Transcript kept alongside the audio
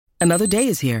Another day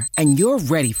is here, and you're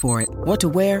ready for it. What to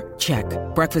wear? Check.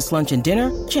 Breakfast, lunch, and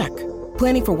dinner? Check.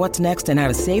 Planning for what's next and how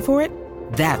to save for it?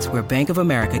 That's where Bank of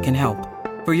America can help.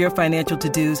 For your financial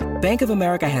to-dos, Bank of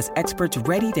America has experts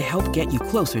ready to help get you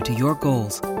closer to your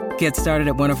goals. Get started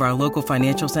at one of our local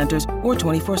financial centers or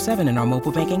 24/7 in our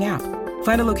mobile banking app.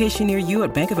 Find a location near you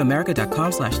at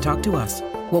bankofamerica.com/talktous.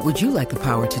 What would you like the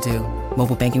power to do?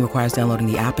 Mobile banking requires downloading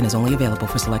the app and is only available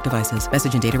for select devices.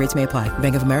 Message and data rates may apply.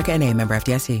 Bank of America N.A., member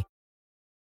FDIC.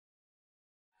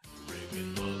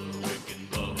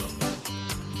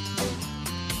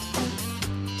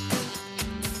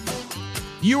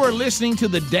 You are listening to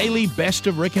the daily Best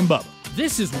of Rick and Bubba.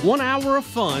 This is 1 hour of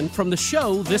fun from the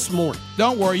show this morning.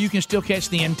 Don't worry, you can still catch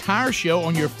the entire show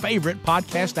on your favorite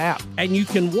podcast app. And you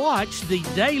can watch the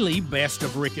daily Best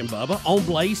of Rick and Bubba on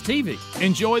Blaze TV.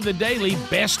 Enjoy the daily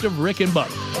Best of Rick and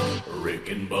Bubba. Rick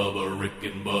and Bubba, Rick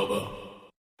and Bubba.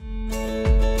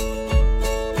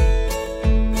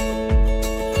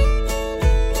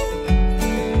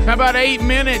 How about 8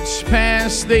 minutes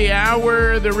past the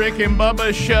hour, the Rick and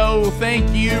Bubba Show.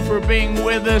 Thank you for being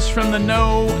with us from the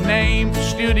No Name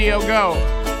Studio. Go.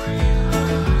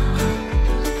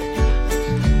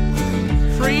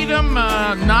 Freedom,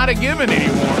 not a given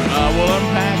anymore. We'll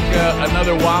unpack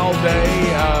another wild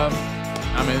day.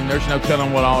 I mean, there's no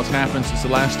telling what all has happened since the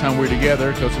last time we were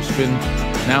together, because it's been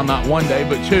now not one day,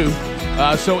 but two.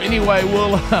 So anyway,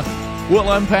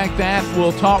 we'll unpack that.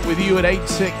 We'll talk with you at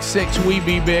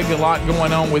 866-WE-BE-BIG. A lot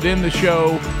going on within the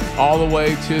show all the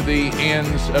way to the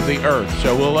ends of the earth.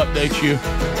 So we'll update you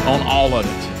on all of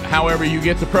it. However you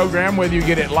get the program, whether you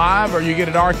get it live or you get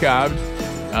it archived,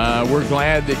 we're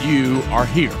glad that you are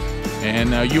here.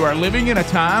 And you are living in a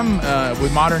time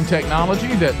with modern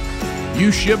technology that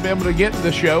you should be able to get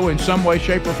the show in some way,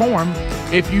 shape, or form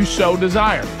if you so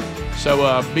desire.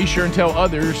 So be sure and tell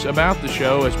others about the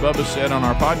show. As Bubba said on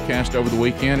our podcast over the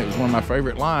weekend, it was one of my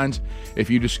favorite lines. If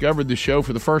you discovered the show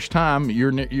for the first time,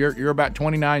 you're about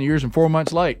 29 years and 4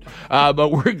 months late. But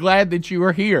we're glad that you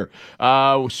are here.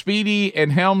 Speedy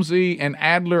and Helmsy and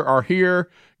Adler are here.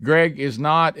 Greg is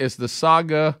not. As the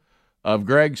saga of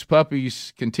Greg's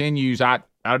puppies continues, I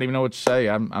don't even know what to say.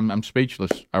 I'm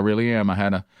speechless. I really am. I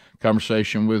had a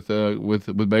conversation with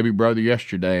baby brother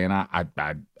yesterday, and I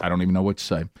don't even know what to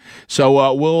say.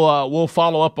 So we'll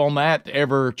follow up on that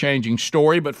ever-changing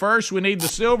story. But first, we need the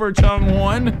silver-tongued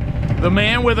one, the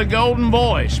man with a golden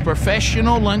voice,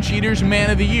 professional lunch eaters man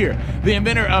of the year, the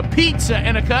inventor of pizza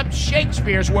in a cup,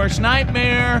 Shakespeare's worst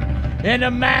nightmare, and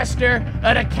the master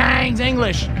of the King's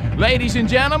English. Ladies and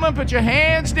gentlemen, put your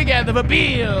hands together for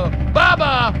Bill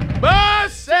Bubba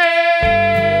Bussey!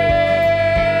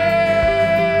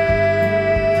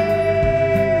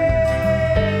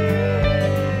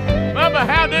 Bubba,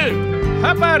 how do?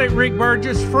 How about it, Rick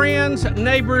Burgess? Friends,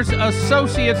 neighbors,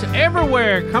 associates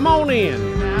everywhere. Come on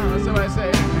in. Now, somebody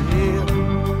say,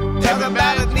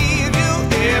 everybody needs you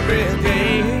every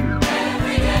day.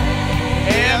 Every day.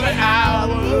 Every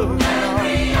hour.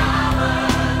 Every hour.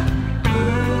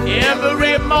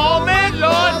 Every moment,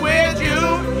 Lord, with you.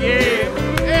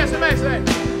 Yeah. Yeah, somebody say,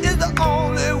 it's the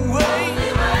only way.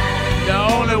 The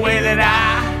only way that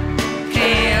I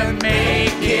can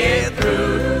make it through.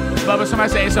 Bubba, somebody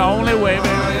say it's the only way, baby.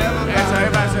 Yeah, so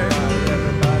everybody say.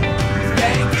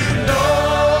 Thank you,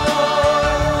 Lord,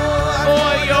 for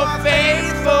your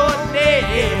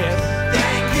faithfulness.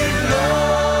 Thank you,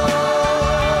 Lord,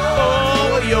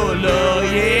 for your love,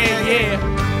 yeah,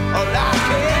 yeah. All I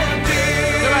can do,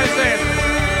 somebody say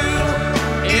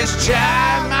it, is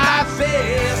try my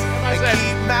best to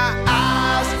keep my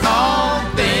eyes on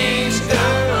things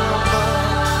looking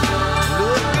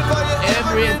for you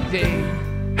every day.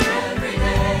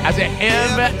 I said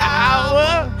every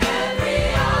hour.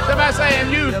 Somebody saying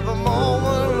you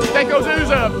take those shoes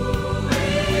up.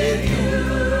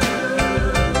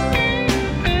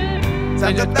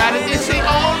 Somebody, it's the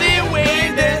only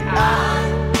way that I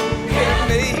can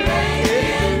make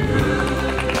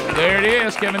it. There it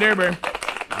is, Kevin Dearberry.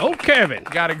 Oh, Kevin.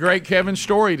 Got a great Kevin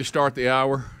story to start the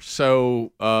hour.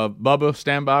 So, Bubba,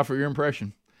 stand by for your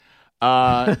impression.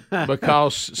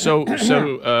 Because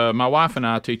my wife and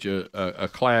I teach a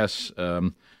class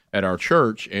at our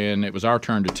church, and it was our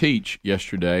turn to teach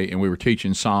yesterday, and we were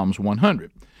teaching Psalms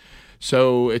 100.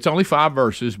 So it's only 5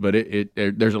 verses, but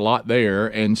there's a lot there,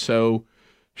 and so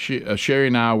Sherry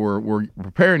and I were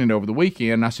preparing it over the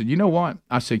weekend, and I said, you know what?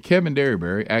 I said, Kevin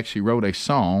Dearberry actually wrote a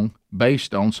song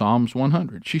based on Psalms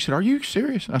 100. She said, are you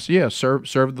serious? I said, yeah, serve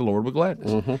the Lord with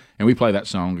gladness. Mm-hmm. And we play that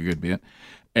song a good bit.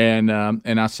 And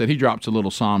I said, he drops a little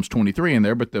Psalms 23 in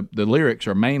there, but the lyrics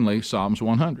are mainly Psalms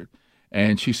 100.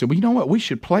 And she said, well, you know what? We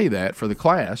should play that for the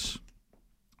class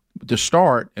to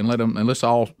start and let's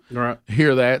all Right.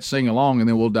 hear that, sing along, and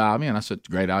then we'll dive in. I said,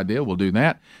 great idea. We'll do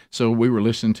that. So we were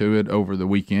listening to it over the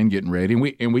weekend, getting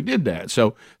ready, and we did that.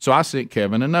 So I sent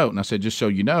Kevin a note, and I said, just so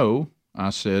you know, I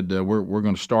said we're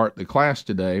going to start the class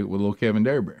today with little Kevin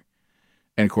Derryberry.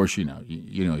 And of course, you know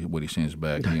what he sends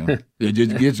back. It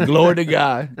just gets glory to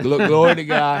God, glory to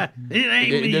God. It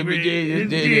ain't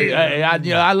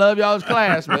me, I love y'all's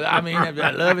class, but I mean, I'm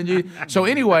loving you. So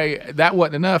anyway, that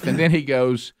wasn't enough. And then he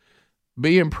goes,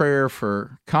 "Be in prayer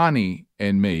for Connie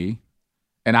and me."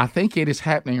 And I think it is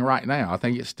happening right now. I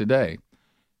think it's today.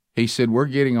 He said, "We're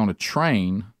getting on a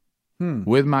train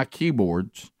with my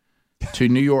keyboards to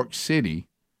New York City,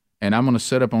 and I'm going to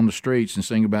set up on the streets and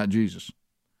sing about Jesus."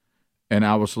 And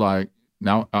I was like,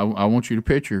 now I want you to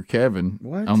picture Kevin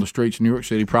on the streets of New York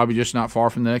City, probably just not far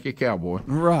from the Naked Cowboy.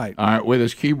 Right. All right, with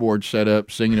his keyboard set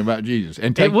up, singing about Jesus.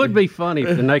 And It would be funny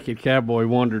if the Naked Cowboy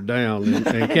wandered down and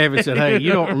Kevin said, "Hey,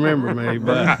 you don't remember me,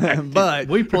 but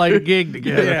we played a gig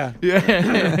together."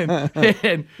 Yeah.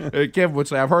 And Kevin would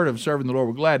say, "I've heard of serving the Lord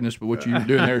with gladness, but what you're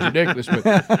doing there is ridiculous."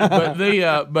 But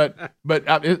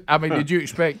I mean, did you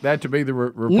expect that to be the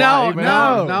reply?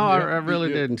 No, I really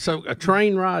didn't. So a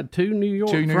train ride to New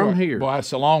York from here. Boy,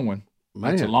 that's a long one.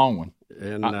 That's a long one.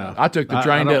 And I took the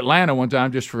train to Atlanta one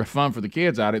time just for fun for the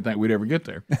kids. I didn't think we'd ever get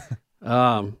there.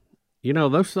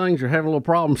 Those things are having a little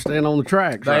problem staying on the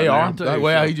tracks. They right are. now, too,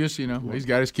 well, so. he just, he's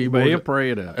got his keyboard. But he'll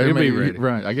pray it up. He'll be ready.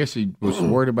 Right. I guess he was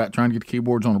worried about trying to get the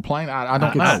keyboards on a plane. I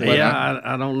don't know.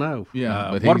 I don't know.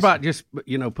 Yeah. What about just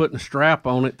putting a strap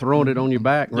on it, throwing it on your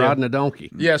back, and riding a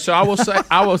donkey? Yeah. So I will say,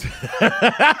 I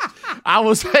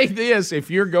will say this: if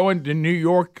you're going to New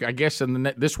York, I guess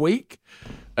this week.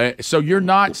 So you're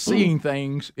not seeing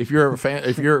things if you're a fan,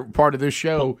 if you're part of this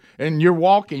show and you're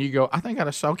walking, you go, I think I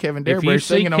just saw Kevin Derryberry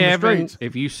singing on the streets.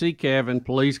 If you see Kevin,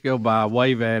 please go by,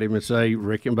 wave at him, and say,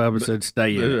 "Rick and Bubba said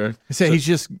stay in." So he's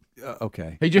just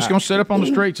okay. He's just going to sit up on the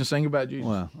streets and sing about Jesus.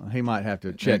 Well, he might have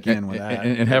to check in with that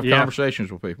and have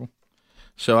conversations with people.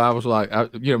 So I was like,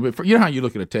 you know how you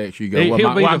look at a text, you go,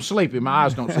 I'm sleepy, my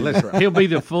eyes don't see. Listen, he'll be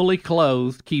the fully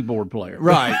clothed keyboard player.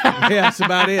 Right. Yeah, that's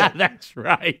about it. That's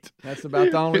right. That's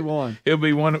about the only one. He'll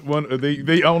be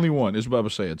the only one, as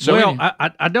Bubba said. So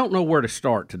I don't know where to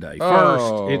start today.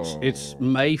 First, it's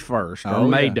May 1st, or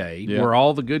May Day, where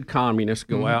all the good communists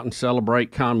go out and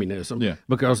celebrate communism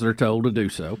because they're told to do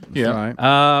so. Yeah.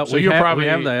 Right. So you'll probably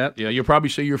have that. Yeah, you'll probably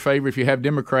see your favorite. If you have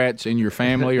Democrats in your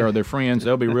family or their friends,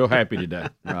 they'll be real happy today.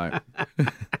 Right.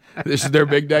 This is their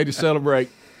big day to celebrate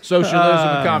socialism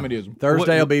and communism.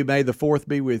 Thursday will be May the 4th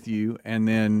be with you, and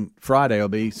then Friday will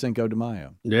be Cinco de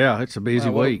Mayo. Yeah, it's a busy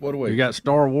week. What a week. You got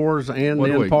Star Wars and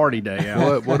then Party Day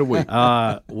out. What a week.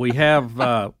 We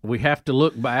have to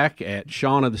look back at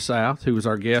Shawn of the South, who was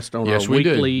our guest on our we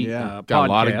weekly Got podcast. a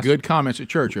lot of good comments at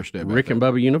church yesterday. Rick and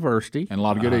Bubba University. And a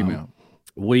lot of good email.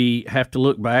 We have to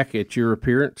look back at your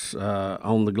appearance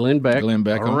on the Glenn Beck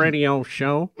radio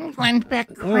show. Glenn Beck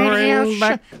radio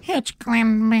show. It's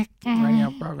Glenn Beck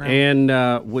radio program.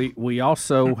 And we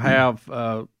also have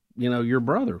your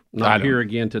brother not here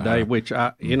again today. Which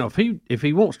if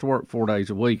he wants to work 4 days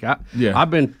a week,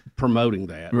 I've been promoting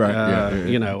that. Right.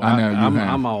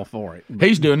 I'm all for it.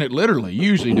 He's doing it literally. You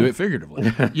usually do it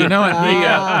figuratively.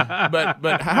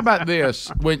 But how about this?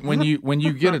 When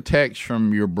you get a text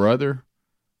from your brother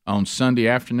on Sunday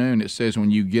afternoon, it says, "When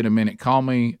you get a minute, call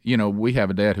me." We have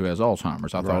a dad who has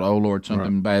Alzheimer's. I thought, oh, Lord,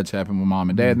 something bad's happened with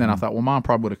Mom and Dad. And then I thought, well, Mom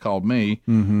probably would have called me.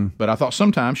 Mm-hmm. But I thought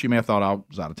sometimes she may have thought I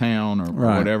was out of town or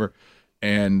whatever.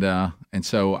 And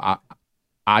so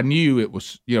I knew it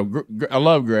was, I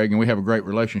love Greg and we have a great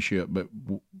relationship, but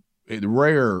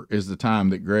rare is the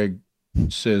time that Greg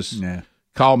says,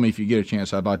 call me if you get a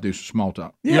chance. I'd like to do some small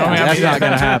talk. Yeah, that's not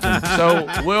going to happen. So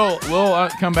we'll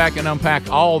come back and unpack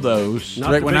all those.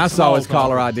 Rick, when I saw his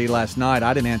caller ID last night,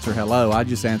 I didn't answer hello. I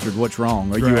just answered, "What's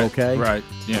wrong? Are you okay?" Right.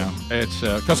 Yeah. It's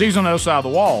because he's on the other side of the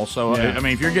wall. So I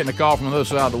mean, if you're getting a call from the other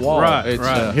side of the wall,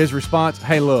 his response,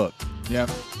 "Hey, look." Yeah.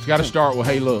 It's got to start with,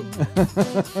 "Hey, look."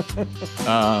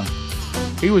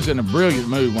 He was in a brilliant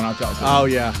mood when I talked to him. Oh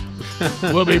yeah.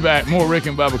 We'll be back. More Rick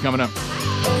and Bubba coming up.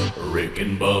 Rick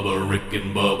and Bubba, Rick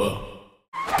and Bubba.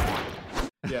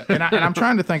 Yeah, and I'm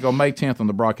trying to think on May 10th on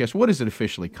the broadcast, what is it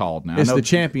officially called now? It's the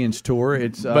Champions Tour.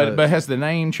 It's but has the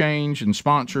name changed and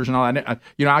sponsors and all that?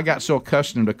 I got so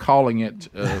accustomed to calling it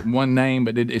one name,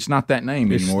 but it's not that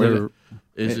name anymore.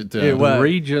 Is it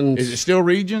Regions? Is it still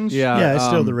Regions? Yeah, it's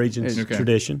still the Regions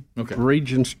tradition. Okay.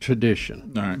 Regions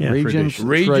Tradition. All right. Yeah. Regions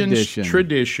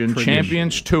Tradition,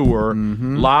 Champions Tour,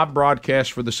 live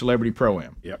broadcast for the Celebrity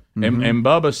Pro-Am. Yep. And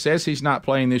Bubba says he's not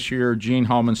playing this year. Gene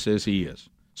Hallman says he is.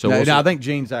 So I think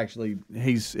Gene's actually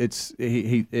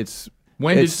it's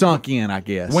It sunk in, I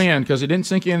guess. When? Because it didn't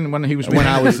sink in when he was when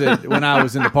I was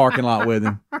in the parking lot with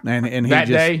him, and he that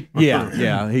day.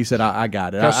 Yeah. He said, "I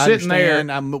got it. I sitting there,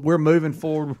 we're moving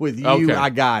forward with you. Okay. I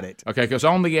got it." Okay, because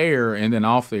on the air and then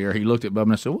off the air, he looked at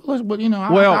Bubba and said, I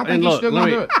think and he's still going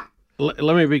to do it.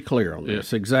 Let me be clear on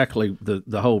this. Exactly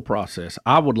the whole process.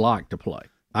 I would like to play.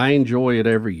 I enjoy it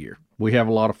every year. We have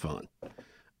a lot of fun.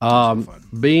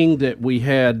 Being that we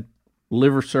had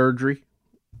liver surgery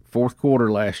fourth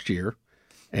quarter last year,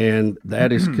 and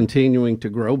that is continuing to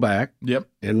grow back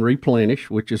and replenish,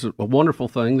 which is a wonderful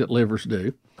thing that livers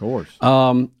do. Of course.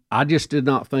 I just did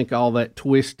not think all that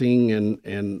twisting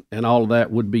and all of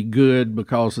that would be good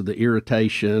because of the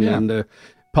irritation and the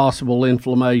possible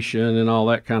inflammation and all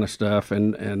that kind of stuff.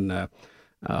 And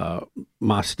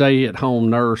my stay-at-home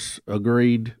nurse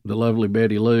agreed, the lovely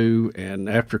Betty Lou, and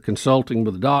after consulting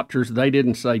with the doctors, they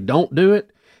didn't say don't do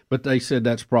it, but they said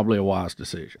that's probably a wise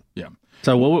decision. Yeah.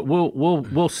 So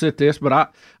we'll sit this,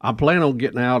 but I plan on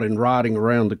getting out and riding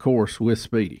around the course with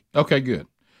Speedy. Okay, good.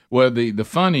 Well, the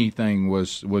funny thing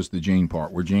was the Gene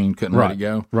part where Gene couldn't let it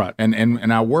go. Right.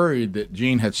 And I worried that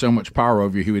Gene had so much power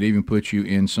over you, he would even put you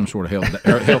in some sort of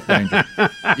health danger.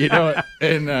 You know,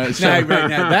 and so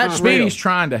that's Speedy's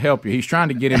trying to help you. He's trying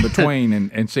to get in between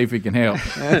and see if he can help.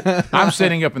 I'm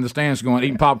sitting up in the stands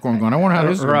eating popcorn going, I wonder how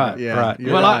this is right. going. Right.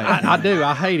 Well, right. I do.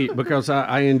 I hate it because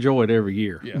I enjoy it every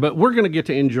year. Yeah. But we're going to get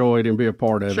to enjoy it and be a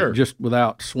part of it just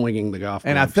without swinging the golf.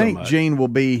 And I think Gene will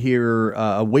be here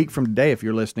a week from today if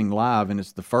you're listening live, and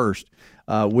it's the first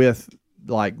with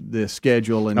like the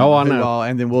schedule and I know.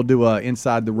 And then we'll do a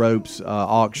Inside the Ropes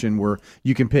auction where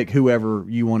you can pick whoever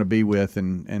you want to be with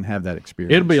and have that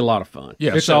experience. It'll be a lot of fun.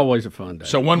 Yeah, it's always a fun day.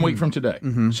 So 1 week from today.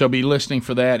 So be listening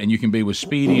for that, and you can be with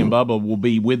Speedy, and Bubba will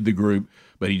be with the group,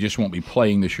 but he just won't be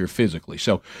playing this year physically.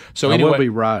 So anyway, I will be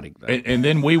riding. And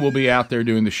then we will be out there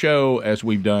doing the show as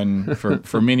we've done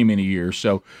for many, many years.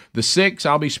 So the 6th,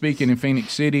 I'll be speaking in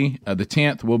Phoenix City. The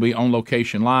 10th, we'll be on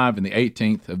location live, and the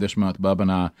 18th of this month, Bubba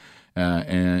and I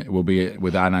and we'll be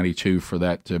with I-92 for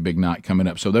that big night coming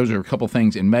up. So those are a couple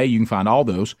things in May. You can find all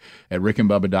those at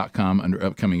rickandbubba.com under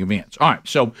upcoming events. All right,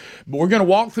 so we're going to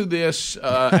walk through this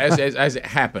as it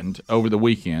happened over the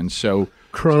weekend. So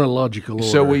chronological order.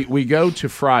 So we go to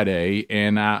Friday,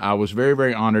 and I was very,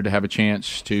 very honored to have a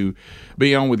chance to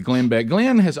be on with Glenn Beck.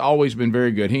 Glenn has always been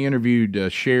very good. He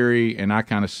interviewed Sherry, and I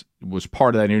kind of was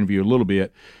part of that interview a little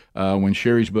bit. When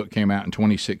Sherry's book came out in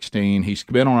 2016, he's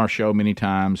been on our show many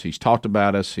times. He's talked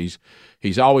about us.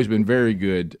 He's always been very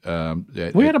good.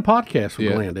 We had a podcast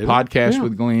with Glenn, didn't we?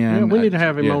 With Glenn. Yeah, we need to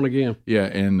have him on again. Yeah,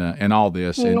 and all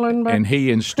this, and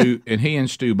he and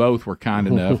Stu both were kind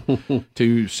enough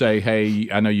to say, "Hey,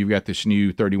 I know you've got this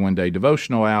new 31-day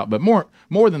devotional out, but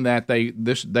more than that, they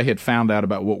had found out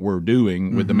about what we're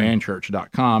doing with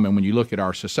themanchurch.com, and when you look at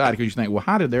our society, because you think, well,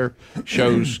 how did their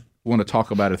shows want to talk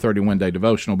about a 31-day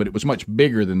devotional, but it was much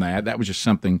bigger than that. That was just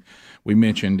something we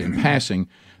mentioned in passing.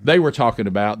 They were talking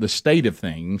about the state of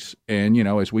things, and,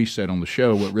 as we said on the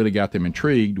show, what really got them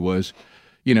intrigued was,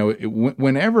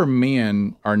 whenever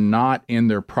men are not in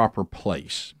their proper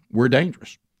place, we're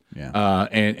dangerous. Yeah.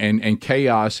 And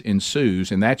chaos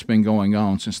ensues, and that's been going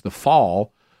on since the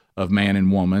fall of man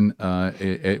and woman,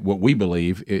 what we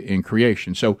believe in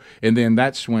creation. So, and then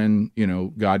that's when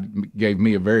God gave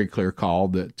me a very clear call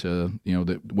that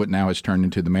that what now has turned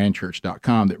into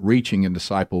themanchurch.com, that reaching and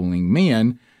discipling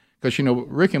men, because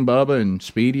Rick and Bubba and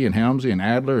Speedy and Helmsy and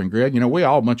Adler and Greg, we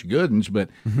all a bunch of good ones, but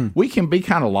we can be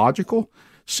kind of logical.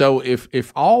 So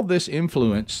if all this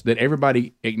influence that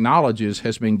everybody acknowledges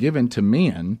has been given to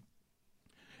men,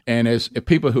 and as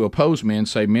people who oppose men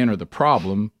say men are the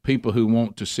problem, people who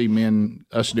want to see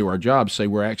us do our jobs say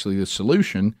we're actually the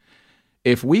solution.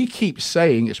 If we keep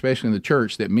saying, especially in the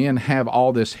church, that men have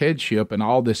all this headship and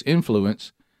all this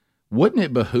influence, wouldn't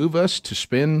it behoove us to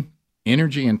spend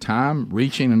energy and time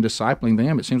reaching and discipling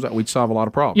them? It seems like we'd solve a lot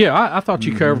of problems. Yeah, I thought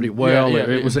you covered it well.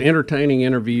 It was an entertaining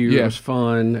interview. It was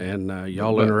fun, and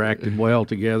y'all interacted well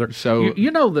together. So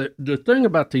the thing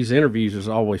about these interviews is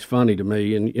always funny to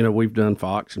me, and we've done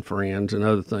Fox and Friends and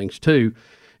other things too,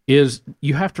 is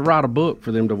you have to write a book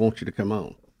for them to want you to come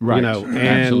on. Right.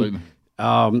 Absolutely.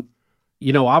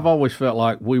 I've always felt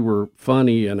like we were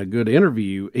funny and a good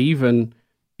interview, even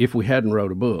if we hadn't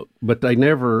wrote a book, but they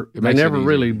never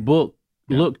really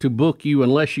look to book you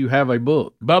unless you have a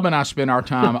book. Bubba and I spent our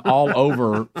time all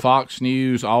over Fox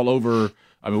News, all over.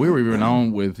 I mean, we were even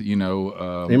on with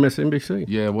MSNBC.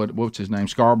 Yeah, what's his name,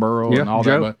 Scarborough, and all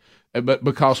Joe. that. But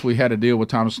because we had a deal with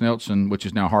Thomas Nelson, which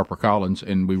is now HarperCollins,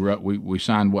 and we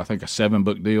signed I think a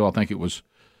 7-book deal. I think it was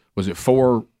it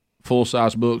 4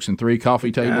 full-size books and 3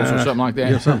 coffee tables or something like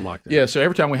that. Yeah, something like that. Yeah, so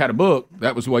every time we had a book,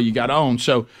 that was the way you got on.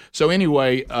 So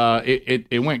anyway,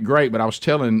 it went great. But I was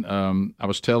telling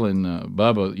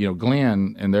Bubba,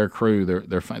 Glenn and their crew,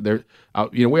 they're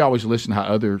we always listen to how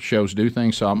other shows do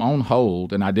things. So I'm on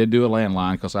hold, and I did do a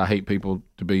landline because I hate people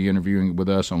to be interviewing with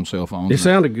us on cell phones. It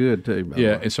sounded good too.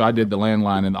 Yeah, and so I did the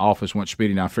landline, and the office went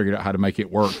speedy, and I figured out how to make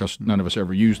it work because none of us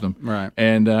ever used them. Right.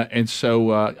 And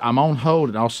so I'm on hold,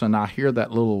 and all of a sudden I hear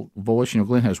that little voice.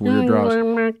 Glenn has weird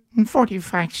draws.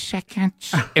 45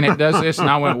 seconds. And it does this, and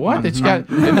I went, what? It's got,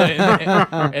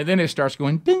 and then it starts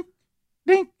going, ding,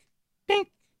 ding, ding,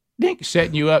 ding,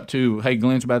 setting you up to, hey,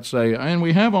 Glenn's about to say, and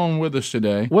we have on with us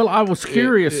today. Well, I was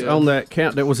curious on that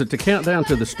countdown. Was it to count down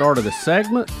to the start of the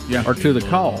segment or to the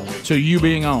call? To you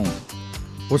being on.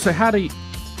 Well, so how do you,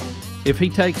 if he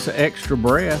takes an extra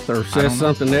breath or says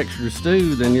something extra to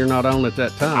Stu, then you're not on at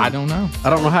that time? I don't know.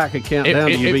 I don't know how I could count down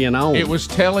to you being on. It was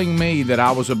telling me that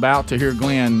I was about to hear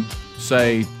Glenn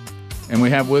say, and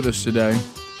we have with us today.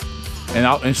 And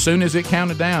as soon as it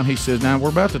counted down, he says, now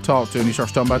we're about to talk to, and he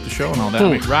starts talking about the show and all that. I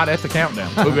mean, right at the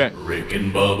countdown. Okay. Rick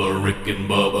and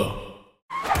Bubba.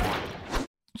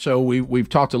 So we've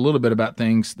talked a little bit about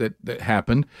things that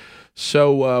happened.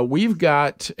 So we've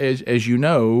got, as you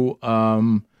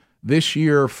know, this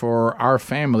year for our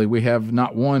family, we have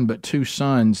not one but 2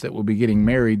 sons that will be getting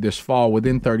married this fall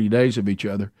within 30 days of each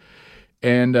other.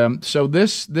 And so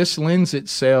this lends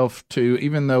itself to,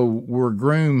 even though we're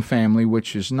groom family,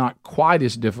 which is not quite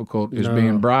as difficult as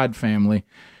being bride family,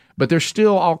 but there's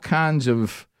still all kinds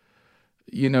of,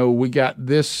 we got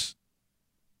this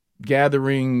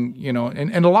gathering,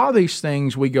 and a lot of these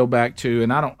things we go back to,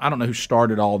 and I don't know who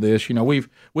started all this.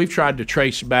 We've tried to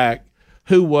trace back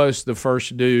who was the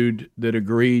first dude that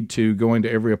agreed to go into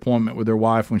every appointment with their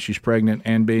wife when she's pregnant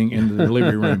and being in the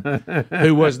delivery room.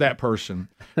 Who was that person?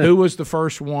 Who was the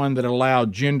first one that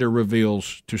allowed gender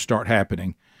reveals to start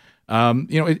happening?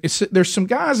 There's some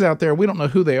guys out there, we don't know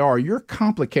who they are. You're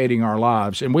complicating our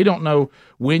lives, and we don't know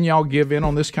when y'all give in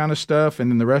on this kind of stuff, and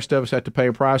then the rest of us have to pay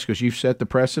a price because you've set the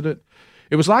precedent.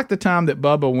 It was like the time that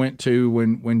Bubba went to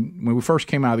when we first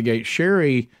came out of the gate.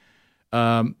 Sherry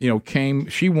came.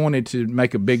 She wanted to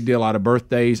make a big deal out of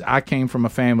birthdays. I came from a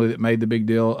family that made a big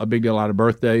deal out of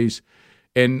birthdays,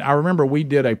 and I remember we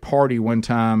did a party one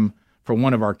time for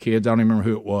one of our kids. I don't even remember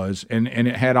who it was, and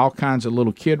it had all kinds of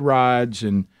little kid rides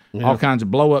and all kinds of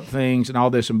blow up things and all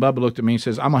this. And Bubba looked at me and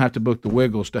says, "I'm gonna have to book the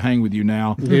Wiggles to hang with you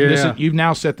now. You've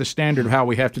now set the standard of how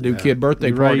we have to do kid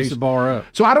birthday parties. Raise the bar up."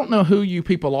 So I don't know who you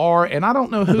people are, and I don't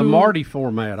know who the Marty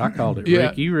format. I called it.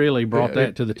 Rick, you really brought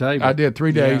that to the table. I did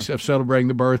 3 days of celebrating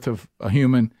the birth of a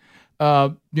human.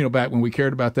 Back when we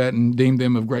cared about that and deemed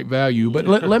them of great value. But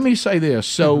let me say this.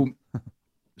 So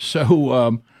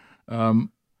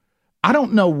I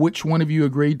don't know which one of you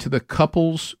agreed to the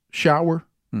couples shower.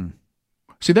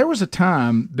 See, there was a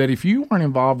time that if you weren't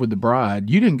involved with the bride,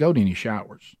 you didn't go to any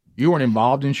showers. You weren't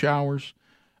involved in showers.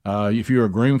 If you were a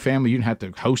groom family, you didn't have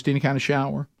to host any kind of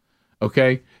shower.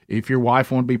 Okay? If your wife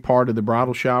wanted to be part of the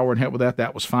bridal shower and help with that,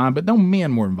 that was fine. But no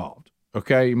men were involved.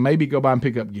 Okay? Maybe go by and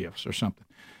pick up gifts or something.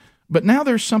 But now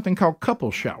there's something called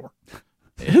couples shower.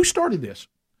 Who started this?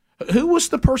 Who was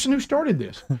the person who started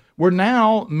this? Where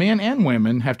now men and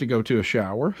women have to go to a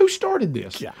shower. Who started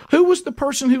this? Yeah. Who was the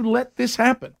person who let this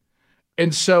happen?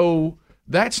 And so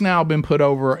that's now been put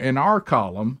over in our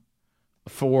column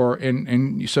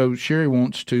and so Sherry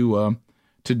wants to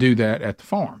do that at the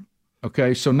farm.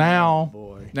 Okay, so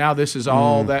now this is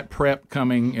all that prep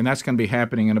coming, and that's going to be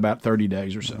happening in about 30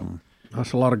 days or so.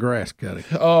 That's a lot of grass cutting.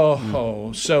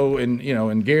 So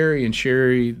and Gary and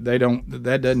Sherry,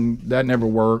 that never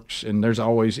works, and there's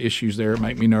always issues there that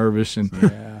make me nervous.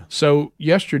 And so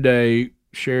yesterday,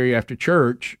 Sherry, after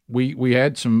church, we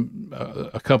had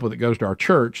a couple that goes to our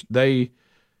church. There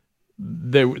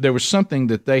was something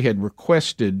that they had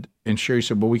requested, and Sherry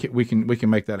said, "Well, we can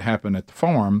make that happen at the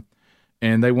farm."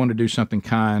 And they wanted to do something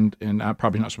kind, and I'm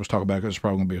probably not supposed to talk about it because it's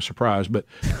probably going to be a surprise. But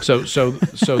so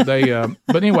they.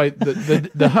 But anyway,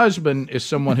 the husband is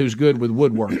someone who's good with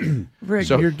woodworking. Rick,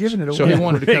 you're giving it away. So he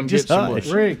wanted to come get some wood.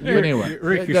 Rick, but anyway,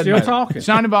 Rick, you're still talking. It's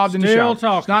not involved in the shower.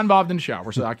 It's not involved in the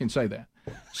shower, so I can say that.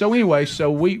 So anyway,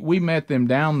 we met them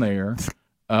down there,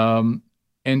 and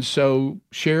so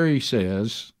Sherry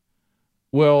says,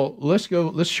 "Well, let's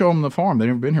show them the farm. They've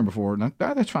never been here before." And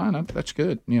that's fine. That's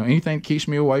good. Anything that keeps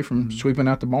me away from sweeping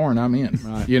out the barn, I'm in.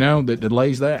 Right. That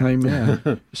delays that.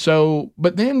 Amen. So,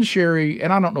 but then Sherry,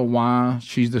 and I don't know why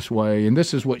she's this way, and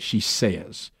this is what she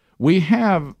says. We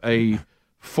have a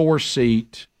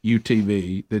 4-seat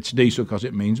UTV that's diesel because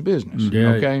it means business. Yeah,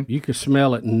 okay, you can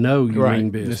smell it and know you mean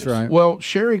business. That's right. Well,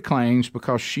 Sherry claims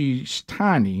because she's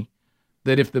tiny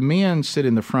that if the men sit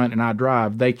in the front and I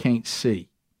drive, they can't see.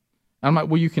 I'm like,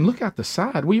 well, you can look out the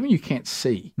side. What do you mean you can't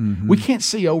see? Mm-hmm. We can't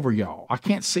see over y'all. I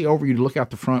can't see over you to look out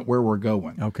the front where we're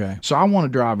going. Okay. So I want to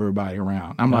drive everybody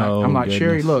around. I'm like, goodness.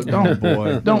 Sherry, look,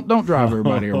 don't don't drive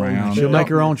everybody around. She'll make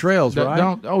her own trails,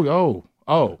 right?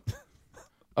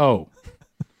 Oh.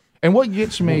 And what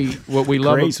gets me, what we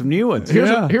love, Create some new ones.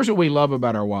 here's what we love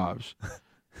about our wives.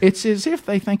 It's as if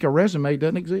they think a resume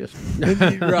doesn't exist. You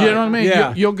know what I mean?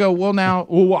 Yeah. You'll go, well,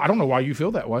 I don't know why you feel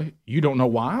that way. You don't know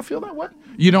why I feel that way?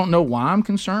 You don't know why I'm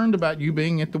concerned about you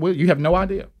being at the wheel? You have no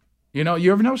idea. You know,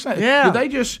 you ever notice that? Yeah. They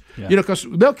just, because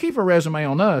they'll keep a resume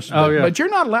on us, but you're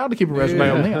not allowed to keep a resume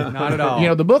on them. Not at all. You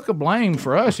know, the book of blame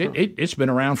for us, it's been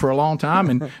around for a long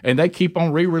time, and they keep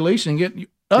on re-releasing it.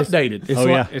 Updated.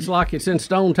 It's like it's in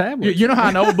stone tablets. You know how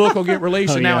an old book will get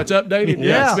released and now it's updated?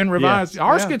 Yeah. It's been revised.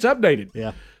 Ours gets updated.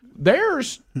 Yeah.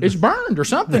 Theirs is burned or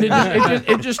something.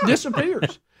 It just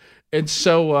disappears. And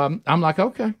so I'm like,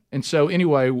 okay. And so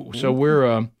anyway, so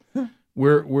we're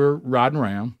riding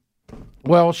around.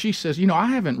 Well, she says, I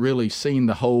haven't really seen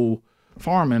the whole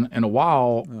farm in a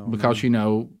while because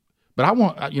but I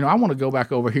want to go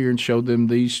back over here and show them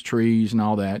these trees and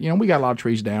all that. We got a lot of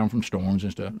trees down from storms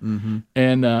and stuff. Mm-hmm.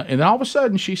 And then all of a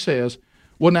sudden she says,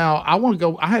 well, now I want to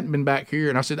go. I hadn't been back here,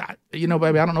 and I said,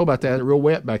 baby, I don't know about that. It's real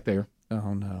wet back there.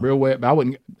 Oh no, real wet. But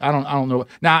I don't know.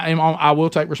 Now I will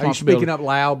take responsibility. Are you speaking up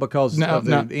loud because of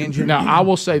the engine? Now I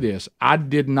will say this: I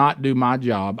did not do my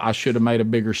job. I should have made a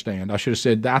bigger stand. I should have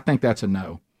said, I think that's a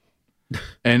no.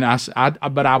 And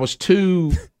but I was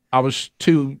too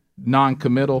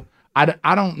non-committal.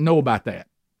 I don't know about that.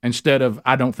 Instead of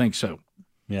I don't think so.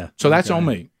 Yeah. So that's on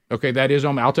me. Okay, that is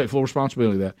on me. I'll take full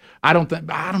responsibility of that. I don't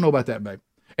know about that, babe.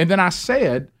 And then I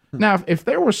said, now if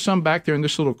there was some back there in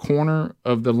this little corner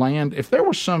of the land, if there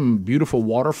was some beautiful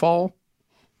waterfall,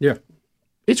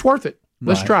 it's worth it.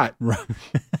 Let's try it. Right.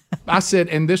 I said,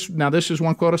 and this is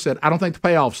one quote I said, I don't think the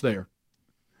payoff's there.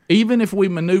 Even if we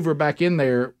maneuver back in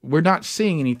there, we're not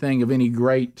seeing anything of any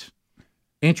great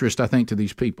interest, I think, to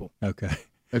these people.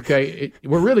 Okay,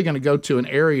 we're really going to go to an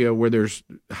area where there's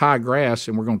high grass,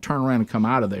 and we're going to turn around and come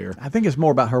out of there. I think it's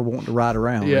more about her wanting to ride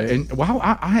around. Yeah, right? and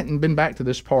I hadn't been back to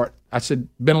this part. I said,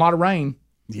 been a lot of rain.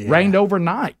 Yeah. Rained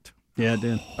overnight. Yeah, it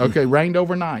did. Okay, rained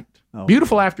overnight.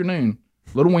 Beautiful afternoon,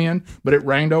 little wind, but it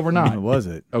rained overnight. Was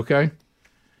it? Okay.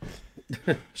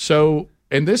 So,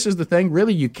 and this is the thing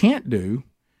really you can't do.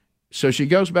 So she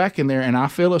goes back in there, and I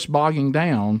feel us bogging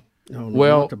down.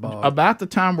 About the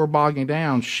time we're bogging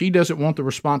down, she doesn't want the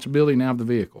responsibility now of the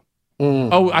vehicle.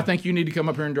 Oh, I think you need to come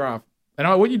up here and drive. And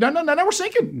I'm like, what you done? No, we're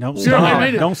sinking. Don't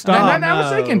stop. Don't stop. Now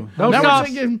we're sinking. Don't stop.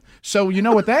 We're sinking. So you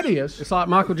know what that is. It's like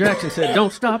Michael Jackson said,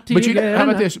 don't stop till But you get how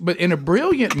about this? But in a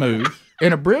brilliant move, you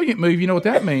know what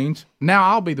that means? Now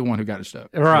I'll be the one who got it stuck.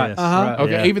 Right. Yes. Right.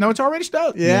 Okay, Yeah. even though it's already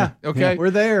stuck. Yeah. Okay. We're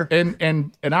there.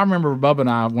 And I remember Bubba and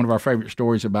I, one of our favorite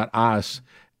stories about ice.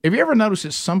 Have you ever noticed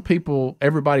that some people,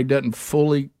 everybody doesn't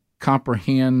fully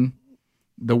comprehend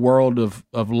the world of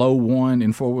low one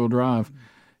in 4-wheel drive?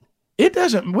 It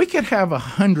doesn't. We could have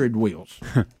 100 wheels,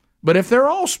 but if they're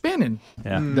all spinning,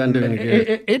 Doesn't do any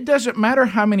good. it doesn't matter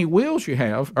how many wheels you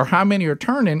have or how many are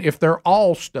turning if they're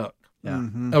all stuck.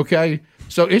 Okay,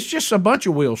 so it's just a bunch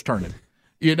of wheels turning,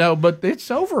 but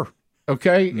it's over.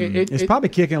 Okay, It's probably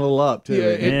kicking a little up too.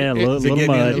 Yeah, a little Is it getting in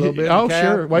mud. a little bit? Oh, Cab?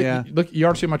 sure. Wait, Yeah. look, you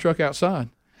ought to see my truck outside.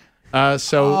 no.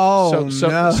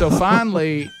 So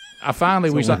finally,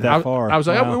 we went that far. I was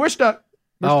like, Wow. we're stuck.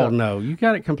 We're Oh stuck. no, you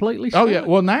got it completely. Oh yeah. stuck.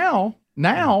 Well now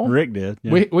Rick did.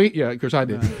 Yeah. we of course I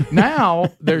did.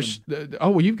 Now there's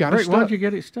you've got Rick, it stuck. why'd you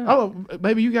get it stuck? Oh,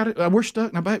 baby, you got it. We're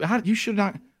stuck now, baby. You should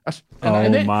not.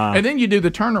 My. And then you do the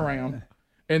turnaround,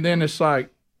 and then it's like,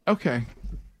 okay.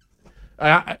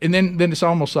 And then it's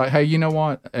almost like, hey, you know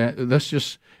what? Let's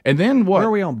just. And then what? Where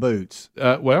are we on boots?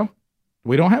 Well,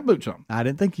 we don't have boots on. I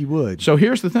didn't think you would. So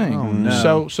here's the thing. Oh,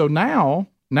 no. So now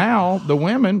the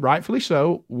women, rightfully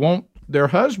so, want their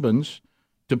husbands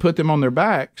to put them on their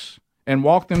backs and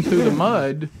walk them through the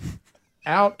mud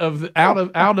out of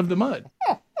the mud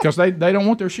because they don't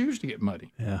want their shoes to get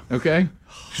muddy. Yeah. Okay.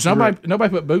 So nobody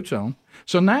put boots on.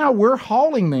 So now we're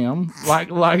hauling them like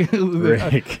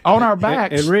Rick. on our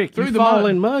backs. And Rick, through you the fall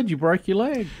mud. in mud, you break your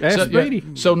leg. That's So, Speedy.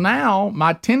 so now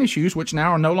my tennis shoes, which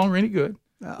now are no longer any good.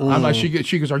 I'm like, she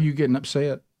goes, are you getting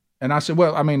upset? And I said,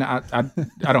 well, I mean, I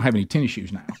don't have any tennis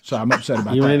shoes now, so I'm upset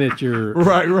about You that. mean that your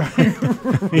Right.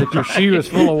 that your shoe is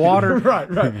full of water?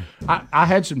 Right. I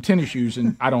had some tennis shoes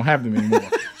and I don't have them anymore.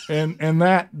 And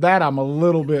that I'm a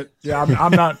little bit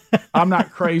I'm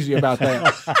not crazy about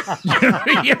that.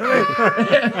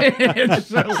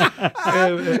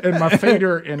 and my feet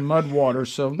are in mud water,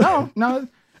 so no,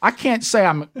 I can't say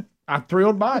I'm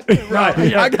thrilled by it. Right.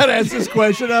 I got to ask this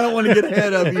question. I don't want to get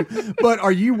ahead of you. But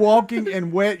are you walking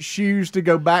in wet shoes to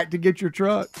go back to get your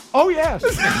truck? Oh, yes.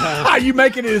 Are you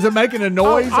making it? Is it making a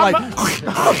noise?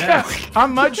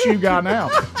 I'm mud shoe guy now.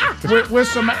 With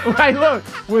some, hey, look,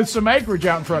 with some acreage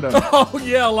out in front of it. Oh,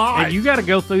 yeah, a lot. And you got to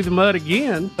go through the mud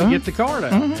again to get the cart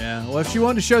out. Yeah. Well, if she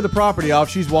wanted to show the property off,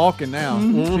 she's walking now.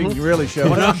 She can really show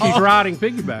Well, it now off. she's riding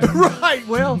piggyback. Right.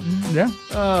 Well, Yeah.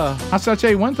 I'll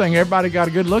tell you one thing. Everybody got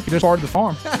a good look at this part of the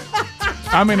farm.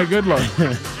 I mean, a good look.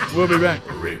 We'll be back.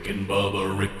 Rick and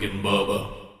Bubba, Rick and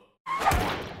Bubba.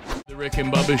 The Rick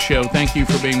and Bubba Show. Thank you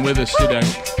for being with us today.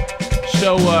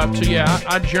 So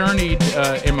I journeyed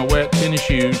in my wet tennis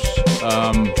shoes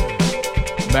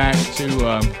back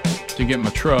to get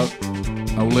my truck,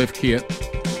 a lift kit,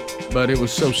 but it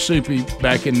was so soupy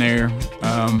back in there.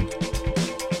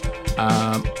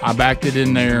 I backed it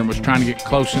in there and was trying to get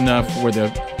close enough where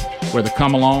the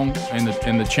come along and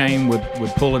the chain would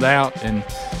pull it out, and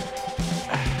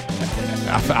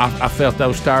I felt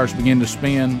those tires begin to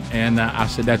spin, and I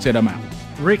said, "That's it, I'm out."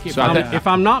 Rick, if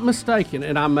I'm not mistaken,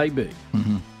 and I may be,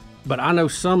 but I know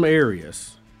some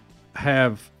areas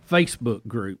have Facebook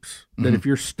groups that if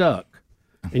you're stuck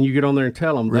and you get on there and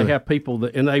tell them, Really? they have people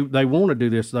that, and they want to do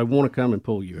this, they want to come and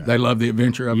pull you out. They love the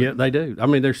adventure of it. Yeah, they do. I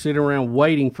mean, they're sitting around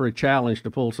waiting for a challenge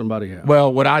to pull somebody out.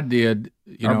 Well, what I did,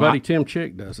 Our buddy Tim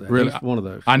Chick does that. Really? He's one of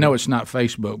those. I know it's not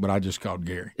Facebook, but I just called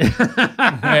Gary.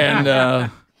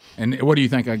 And what do you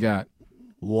think I got?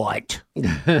 What?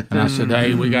 And I said,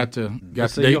 "Hey, we got to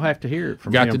So you'll have to hear it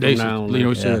from got him the from now on.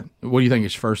 Leo said, "What do you think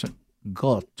his first thing?"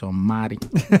 God Almighty!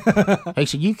 He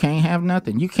said, "You can't have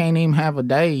nothing. You can't even have a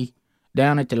day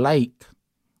down at the lake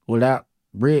without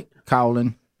Rick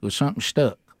calling with something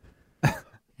stuck."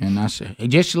 And I said, "Hey,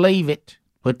 just leave it.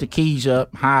 Put the keys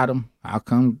up. Hide them. I'll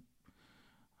come.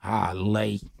 I'll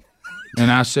lay."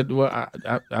 And I said, "Well,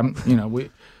 I'm,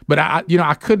 but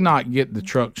I could not get the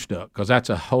truck stuck because that's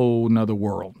a whole nother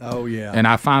world." oh, yeah. And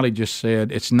I finally just said,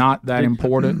 "It's not that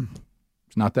important.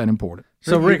 It's not that important."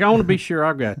 So, Rick, I want to be sure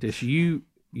I've got this. You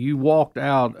walked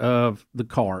out of the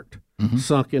cart,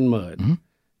 sunk in mud,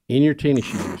 in your tennis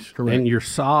shoes, and your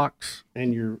socks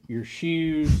and your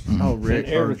shoes. Oh, Rick,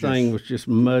 and everything was just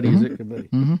muddy as it could be.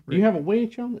 Do you have a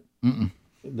winch on it?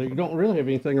 You don't really have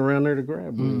anything around there to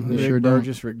grab with.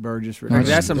 Rick Burgess.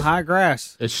 That's some high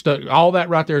grass. It's stuck. All that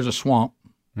right there is a swamp.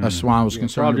 That's why I was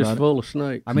concerned Probably about just it. full of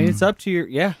snakes. I mean, it's up to your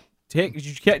tick. Did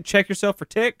you check yourself for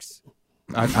ticks?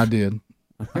 I did.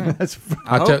 That's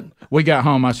We got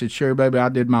home. I said, "Sure, baby, I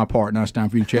did my part. Now it's time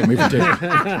for you to check me for tickets."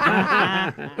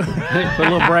 Put a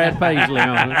little Brad Paisley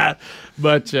on it.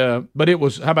 But it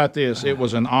was. How about this? It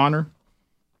was an honor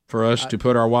for us to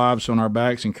put our wives on our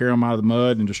backs and carry them out of the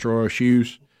mud and destroy our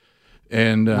shoes.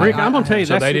 And Rick, I'm going to tell you,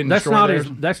 so they didn't that's destroy not theirs?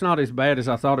 that's not as bad as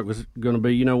I thought it was going to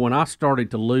be. You know, when I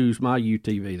started to lose my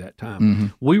UTV that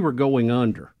time, we were going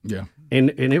under. Yeah. And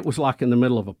it was like in the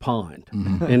middle of a pond,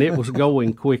 and it was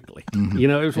going quickly. You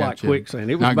know, it was like Gotcha. quicksand.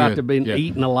 It was Not about good. to be Yeah.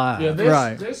 eaten alive. Yeah,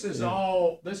 Right. This is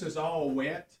all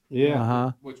wet.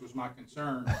 Yeah. Which was my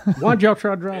concern. Why'd y'all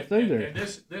try to drive through there? And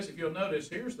this, if you'll notice,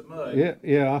 here's the mud.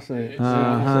 Yeah, I see it.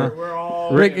 We're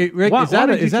all Rick, Why is that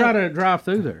did you is that try to drive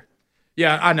through there?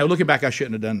 Yeah, I know. Looking back, I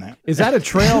shouldn't have done that. is that a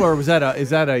trail or is that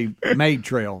a made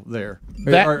trail there?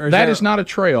 That is not a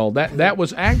trail. That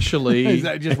was actually Is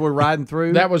that just we're riding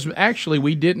through? that was actually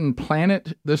we didn't plan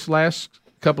it this last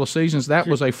couple of seasons. That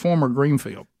was a former green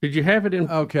field. Did you have it in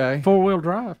okay. 4-wheel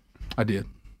drive? I did.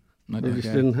 It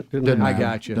just didn't Doesn't have matter. I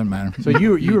got you. Doesn't matter. So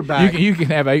you were back. You can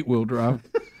have 8-wheel drive.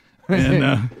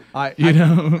 And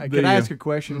Can I ask a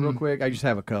question real quick? I just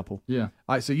have a couple. Yeah. All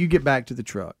right. So you get back to the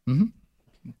truck.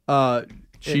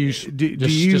 She's Do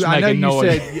just you? I know making you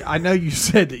noise. said. I know you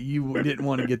said that you didn't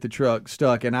want to get the truck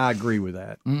stuck, and I agree with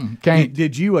that. Can't.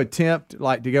 Did you attempt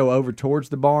like to go over towards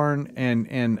the barn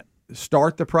and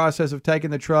start the process of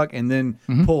taking the truck and then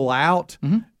pull out?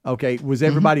 Okay, was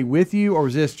everybody with you, or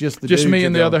was this just the Just dudes me that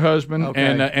and the go- other husband,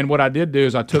 Okay. and what I did do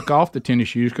is I took off the tennis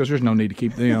shoes because there's no need to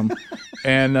keep them,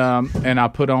 and I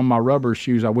put on my rubber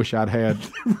shoes. I wish I'd had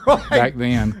back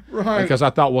then, because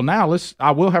I thought, well, now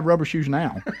I will have rubber shoes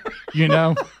now,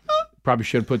 Probably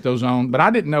should have put those on, but I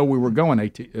didn't know we were going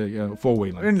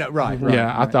 4-wheeling. No, right.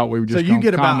 Yeah, I thought we were just So you going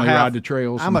get to about calmly half, ride the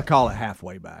trails. I'm gonna call it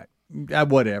halfway back.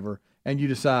 Whatever. and you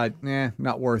decide,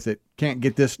 not worth it. Can't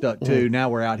get this stuck too. Now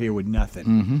we're out here with nothing.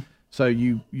 Mm-hmm. So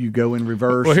you go in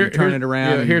reverse, you turn it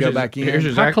around, and you go back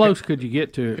in. How close could you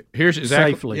get to it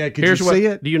safely? Yeah, could you see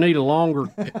it? Do you need a longer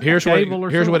cable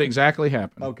Here's what exactly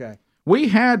happened. Okay. We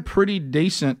had pretty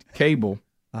decent cable,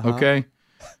 okay?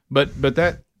 But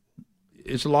that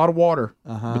it's a lot of water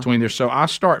between there. So I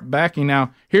start backing.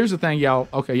 Now, here's the thing, y'all.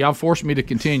 Okay, y'all forced me to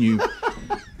continue.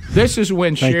 This is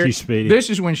when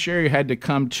Sherry had to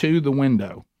come to the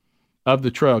window of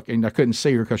the truck, and I couldn't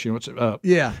see her because she was up.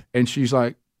 Yeah. And she's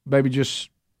like, baby, just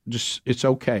it's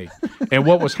okay. And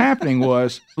what was happening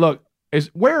was, look,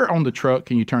 where on the truck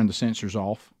can you turn the sensors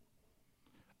off?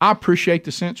 I appreciate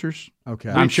the sensors. Okay.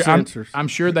 I'm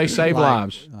sure they save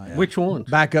lives. Which ones?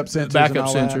 Backup sensors. Backup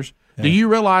sensors. Yeah. Do you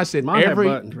realize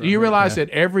that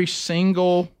every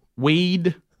single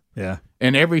weed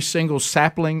and every single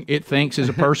sapling it thinks is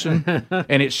a person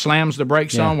and it slams the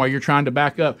brakes on while you're trying to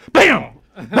back up? Bam!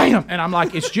 Bam! And I'm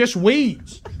like, it's just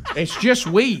weeds. It's just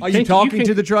weeds. Are you talking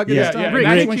to the truck? Yeah. Rick,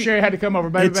 that's when Sherry had to come over.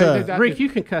 Rick, you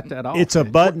can cut that off. It's a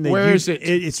button. Where is it?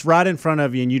 It's right in front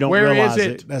of you, and you don't realize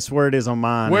it. That's where it is on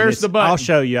mine. Where's the button? I'll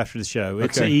show you after the show.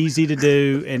 It's easy to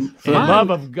do. And for the love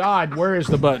of God, where is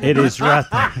the button? It is right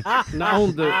there. Now,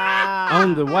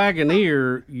 on the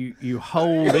Wagoneer, you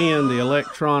hold in the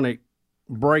electronic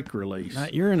brake release.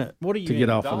 You're in a. What are you to get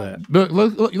off of that?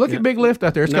 Look at Big Lift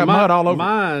out there. It's got mud all over.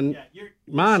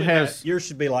 Mine has. Yours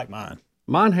should be like mine.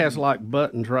 Mine has like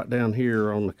buttons right down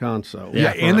here on the console.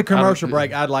 Yeah, in the commercial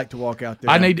break, I'd like to walk out there.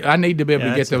 I need to be able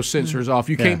to get those sensors off.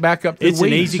 You can't back up through It's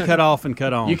weeds. an easy cut off and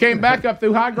cut on. You can't back up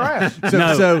through high grass.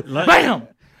 So bam!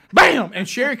 Bam! And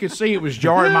Sherry could see it was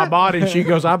jarring my body, and she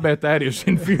goes, I bet that is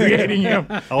infuriating him.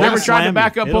 Never tried to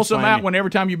back up, pull something out, when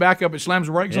every time you back up, it slams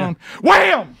the brakes on.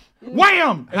 Wham!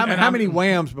 Wham! How many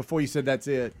whams before you said that's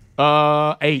it?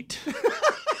 8.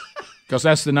 Because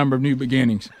that's the number of new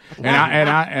beginnings, and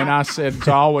I said,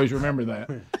 so I always remember that,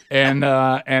 and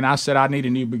I said I need a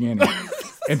new beginning,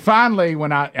 and finally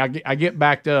when I get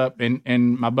backed up,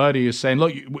 and my buddy is saying,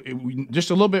 look, just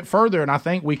a little bit further, and I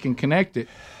think we can connect it,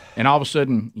 and all of a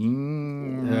sudden,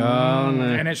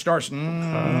 and it starts.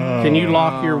 Can you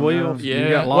lock your wheels?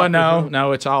 Yeah. Well,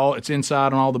 no, it's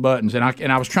inside on all the buttons, and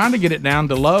I was trying to get it down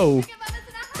to low.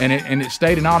 And it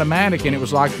stayed in automatic, and it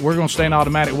was like, we're going to stay in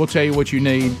automatic. We'll tell you what you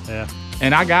need. Yeah.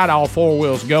 And I got all 4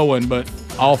 wheels going, but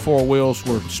all 4 wheels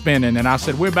were spinning. And I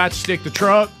said, we're about to stick the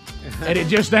truck, and it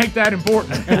just ain't that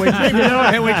important. And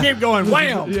we keep going,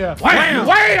 wham! Yeah. Wham!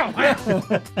 Wham!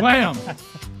 Wham! Wham!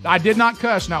 I did not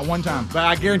cuss, not one time. But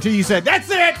I guarantee you said, that's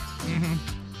it!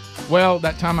 Mm-hmm. Well,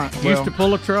 that time I used to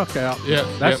pull a truck out. Yeah.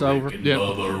 That's over. Rick and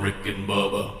Bubba, Rick and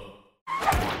Bubba.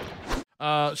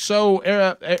 So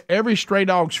every stray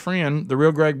dog's friend, the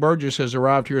real Greg Burgess, has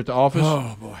arrived here at the office.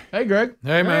 Oh boy! Hey, Greg.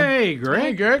 Hey, man. Hey, Greg.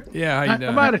 Hey, Greg. Yeah, how you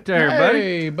doing? How about it there, buddy?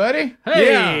 Hey, buddy.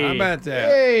 Hey. Yeah, how about that?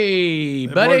 Hey,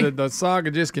 buddy. The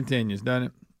saga just continues, doesn't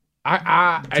it?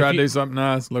 I try to do something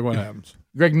nice. Look what happens.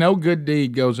 Greg, no good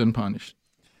deed goes unpunished.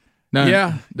 None.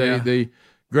 Yeah. The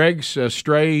Greg's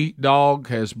stray dog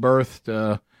has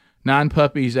birthed 9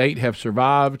 puppies. 8 have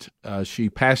survived. She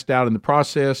passed out in the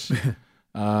process.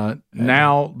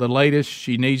 Now the latest,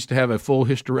 she needs to have a full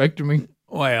hysterectomy.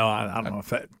 Well, I don't know if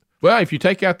that. Well, if you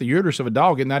take out the uterus of a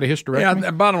dog, isn't that a hysterectomy? Yeah,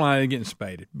 the bottom line is getting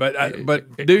spaded, but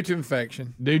due to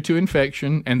infection. Due to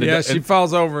infection, and she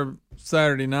falls over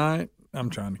Saturday night. I'm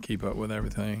trying to keep up with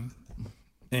everything.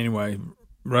 Anyway,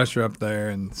 rush her up there,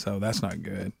 and so that's not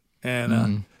good.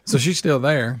 And so she's still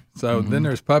there. So then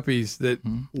there's puppies that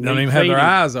don't even have their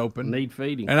eyes open. Need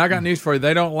feeding. And I got news for you.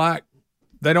 They don't want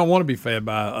to be fed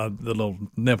by the little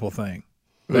nipple thing.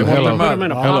 They want their Put them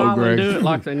in a mother. pile and do it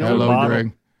like they normally Hello, do.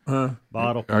 Greg.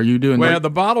 Bottle. Are you doing Well, that? the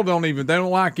bottle they don't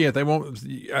like it. They want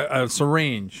a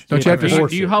syringe. Don't you have to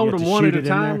Do you hold them one at a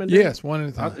time? Yes, one at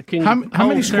a time. Can you How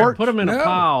many squirt? Put them in a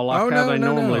pile like how they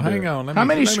normally do. Hang on. How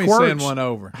many let me squirts? send one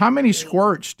over. How many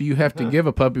squirts do you have to give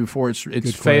a puppy before it's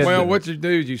fed? Well, what you do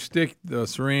is you stick the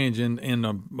syringe in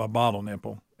a bottle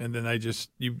nipple, and then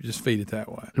you just feed it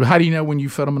that way. How do you know when you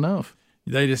fed them enough?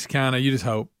 They just kind of, you just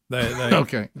hope. They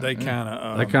Okay. They kind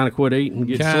of. They kind of quit eating and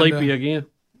get sleepy again.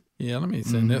 Yeah, let me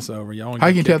send this over. Y'all How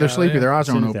you can tell they're sleepy? Their eyes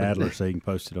aren't Send it to open. Adler so you can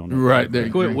post it on there. Right there.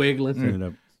 Quit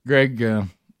wiggling. Greg,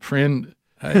 friend.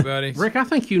 Hey, buddy. Rick, I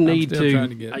think you need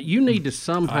to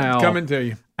somehow coming to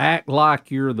you. Act like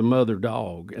you're the mother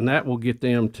dog, and that will get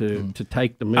them to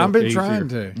take the milk. I've been easier. trying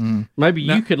to. Maybe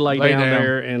you could lay down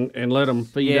there and let them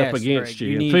feed up against Greg,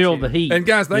 you and feel the heat. And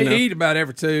guys, they eat about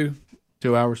every 2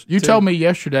 hours. You told me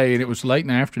yesterday, and it was late in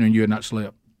the afternoon. You had not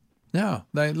slept. No,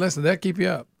 they'll keep you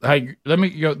up. Hey, let me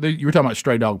go. You were talking about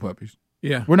stray dog puppies.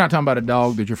 Yeah. We're not talking about a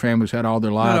dog that your family's had all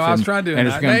their life. No, I was trying to do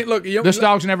that. Hey, look, this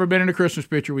dog's never been in a Christmas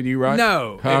picture with you, right?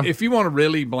 No. Huh? If you want to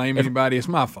really blame anybody, it's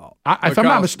my fault. If I'm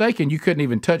not mistaken, you couldn't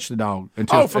even touch the dog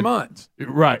until for months.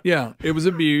 Right. Yeah. It was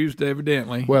abused,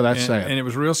 evidently. Well, that's sad. And it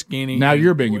was real skinny. Now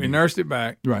you're being We abused. nursed it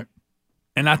back. Right.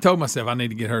 And I told myself I need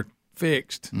to get her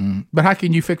fixed. But how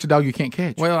can you fix a dog you can't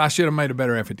catch? Well, I should have made a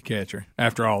better effort to catch her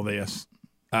after all this.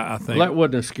 I think that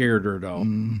wouldn't have scared her at all.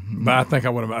 But I think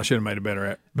I should have made a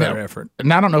better effort.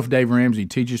 And I don't know if Dave Ramsey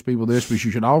teaches people this, but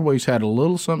you should always have a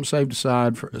little something saved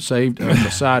aside for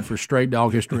stray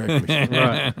dog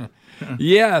hysterectomies. Right.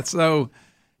 Yeah. So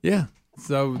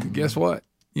guess what?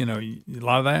 A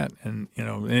lot of that, and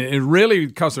it really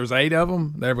because there's 8 of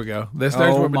them. There we go. There's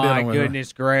what we're dealing with. Oh my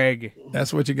goodness, Greg!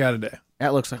 That's what you got to do.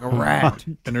 That looks like a rat.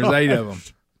 And there's 8 of them.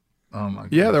 Oh my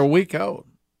God. Yeah, they're a week old.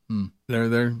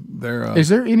 They're. Is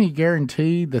there any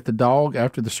guarantee that the dog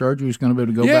after the surgery is going to be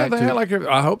able to go back to?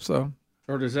 I hope so.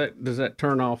 Or does that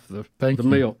turn off the you.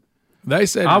 milk? They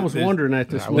said I was wondering that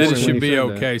this morning. That it should be when you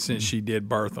said okay since she did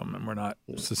birth them and we're not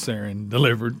cesarean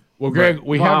delivered. Well, Greg,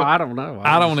 I don't know.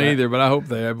 I don't either, but I hope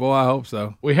they. Boy, I hope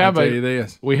so. We have I'll tell you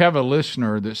this. We have a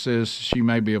listener that says she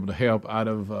may be able to help out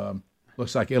of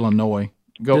looks like Illinois.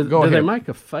 Go ahead. Do they make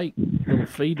a fake little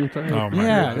feeding thing? Oh, my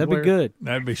Yeah, God. that'd be good.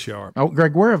 That'd be sharp. Oh,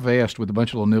 Greg, wear a vest with a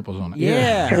bunch of little nipples on it.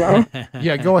 Yeah. Hello?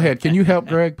 Yeah, go ahead. Can you help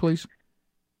Greg, please?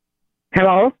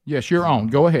 Hello? Yes, you're on.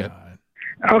 Go ahead.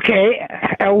 Okay,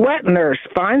 a wet nurse.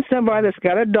 Find somebody that's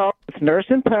got a dog that's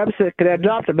nursing pups that could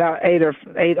adopt about eight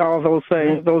all those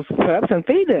pups and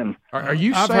feed them. Are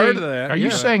you I've saying, heard of that, Are you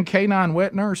yeah. saying canine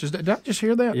wet nurse? Did I just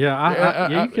hear that?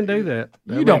 Yeah, you can do that.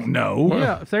 You don't know.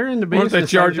 Yeah, if they're in the What business, if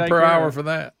they charge you take per care hour of it. for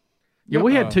that? Yeah,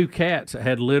 we had 2 cats that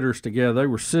had litters together. They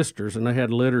were sisters, and they had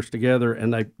litters together,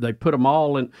 and they put them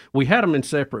all in. We had them in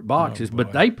separate boxes,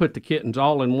 but they put the kittens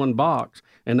all in one box,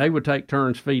 and they would take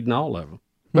turns feeding all of them.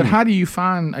 But how do you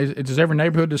find? Does every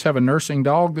neighborhood just have a nursing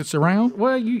dog that's around?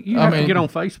 Well, you have to get on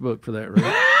Facebook for that, right?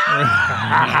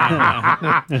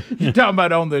 You're talking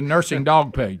about on the nursing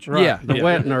dog page, Right, yeah, the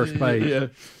wet nurse page.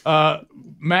 Yeah.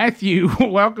 Matthew,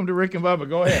 welcome to Rick and Bubba.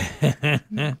 Go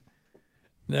ahead.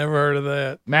 Never heard of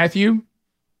that. Matthew?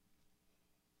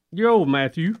 Yo,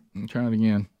 Matthew. I'm trying it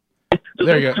again.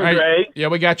 There you go. For Greg. Yeah,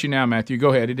 we got you now, Matthew. Go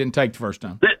ahead. It didn't take the first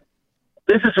time.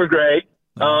 This is for Greg.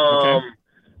 Okay.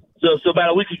 So about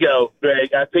a week ago,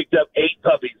 Greg, I picked up 8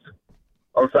 puppies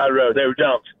on the side of the road. They were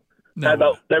dumped.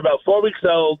 They're about 4 weeks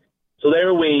old, so they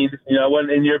were weaned. I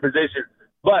wasn't in your position,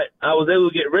 but I was able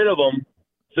to get rid of them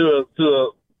to a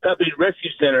puppy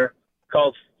rescue center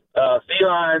called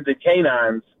Felines and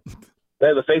Canines. They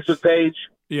have a Facebook page.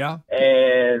 Yeah.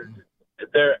 And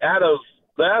they're out of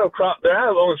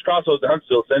Owens Crossroads to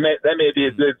Huntsville, so that may be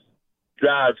a good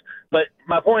drive. But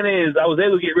my point is, I was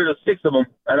able to get rid of 6 of them,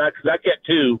 and because I kept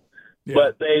 2. Yeah.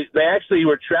 But they actually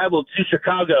were traveled to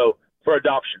Chicago for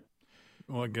adoption.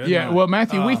 Well, good. Yeah, night. well,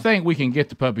 Matthew, we think we can get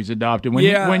the puppies adopted.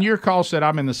 When your call said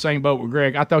I'm in the same boat with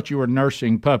Greg, I thought you were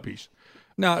nursing puppies.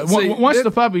 No, once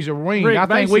the puppies are weaned, Rick, I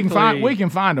think we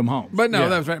can find them home. But no,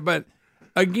 that's right. But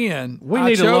again, we I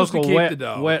need a chose local to keep the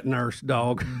dog. wet nurse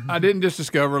dog. I didn't just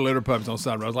discover litter puppies on the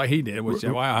side of the road like he did. Which,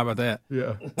 wow, how about that?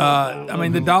 Yeah. I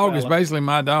mean, the dog is basically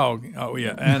my dog. Oh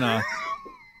yeah,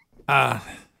 and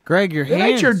Greg, your hands. It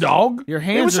ain't your dog. Your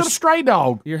hands it was are some stray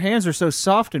dog. Your hands are so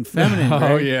soft and feminine. Oh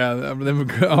Greg. yeah, You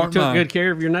took good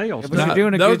care of your nails. But you're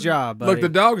doing a good job, buddy. Look, the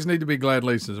dogs need to be glad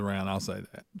Lisa's around. I'll say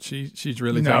that. She's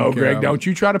really taking No, care Greg, of don't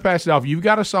you try to pass it off. You've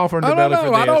got to soften the belly for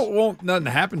this. I don't want nothing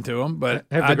to happen to them. But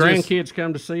have the grandkids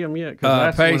come to see him yet?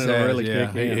 Because that's Pace when it'll has, really yeah.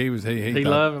 kick in. He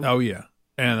loved him. Oh yeah,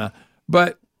 and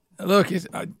but. Look, it's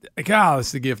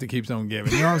the gift that keeps on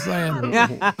giving. You know what I'm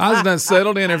saying? I was done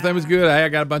settled in. Everything was good. I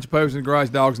got a bunch of puppies in the garage.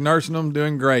 Dogs nursing them,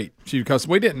 doing great. Because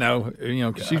we didn't know,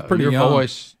 cause she's pretty your young.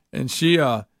 Voice. And she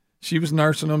was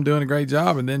nursing them, doing a great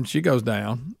job. And then she goes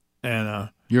down.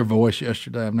 And your voice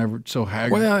yesterday, I've never so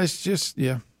haggard. Well, it's just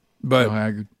but so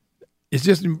haggard.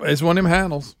 It's one of them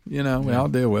handles. I'll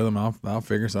deal with them. I'll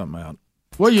figure something out.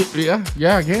 Well,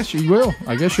 I guess you will.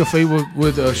 I guess you'll feed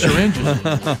with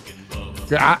syringes.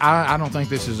 I don't think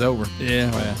this is over.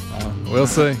 Yeah, well, we'll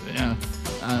see. Yeah,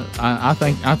 I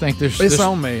think this. It's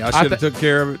on me. I should have took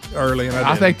care of it early, and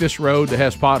I think this road that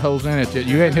has potholes in it,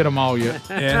 you ain't hit them all yet.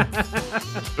 Yeah.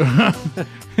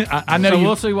 I know. So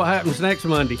we'll see what happens next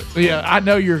Monday. Yeah, I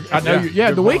know you're.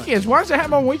 Yeah, the weekends. Why does it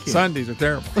happen on weekends? Sundays are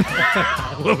terrible.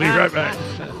 We'll be right back.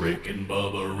 Rick and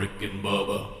Bubba, Rick and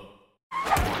Bubba.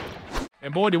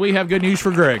 And boy, do we have good news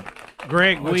for Greg.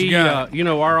 Greg,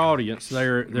 our audience,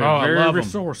 they're very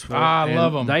resourceful. I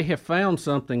love them. They have found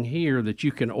something here that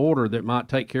you can order that might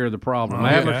take care of the problem.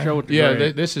 Have her show it to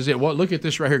Greg. This is it. Well, look at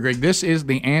this right here, Greg. This is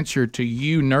the answer to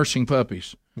you nursing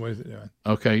puppies. What is it doing?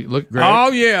 Okay, look, Greg.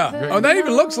 Oh, yeah. Oh, that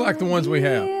even looks like the ones we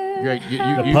have. Greg,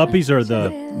 the puppies are the...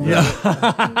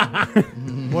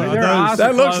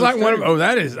 That looks like one of... Oh,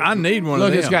 that is... I need one of them.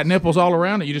 Look, it's got nipples all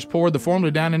around it. You just pour the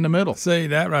formula down in the middle. See,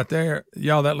 that right there.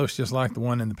 Y'all, that looks just like the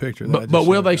one in the picture. But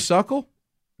will they suckle?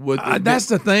 That's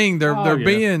the thing. They're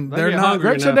not.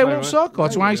 Greg said they won't suckle.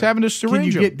 That's why he's having this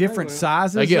syringe. Can you get different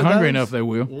sizes? They get hungry enough, they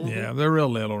will. Yeah, they're real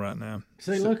little right now.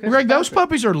 See, look, Greg, those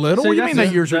puppies are little. What do you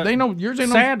mean yours are? They know yours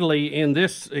ain't. Sadly, in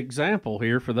this example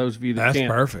here, for those of you that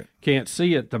can't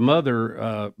see it, the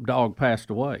mother dog passed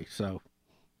away. So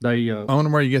they. I wonder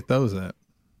where you get those at.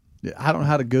 Yeah, I don't know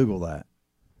how to Google that.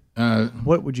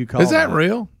 What would you call? Is that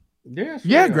real? Yes.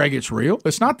 Yeah, Greg, it's real.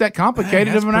 It's not that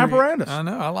complicated of an apparatus. I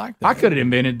know. I like that. I could have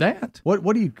invented that. What's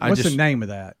the name of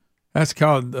that? That's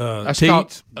called a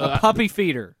puppy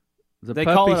feeder. They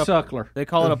call it a suckler. They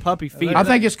call it a puppy feeder. I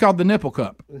think it's called the nipple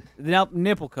cup. The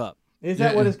nipple cup. Is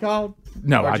that what it's called?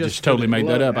 No, I just totally made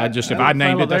that up. If I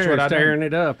named it, that's what I tearing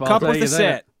it up. Cup with a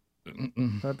set.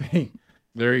 Puppy.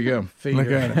 There you go. Feeder.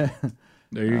 Look at it.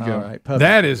 There you go. Right,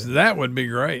 that would be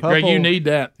great. Greg, you need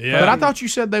that. Yeah. But I thought you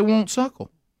said they won't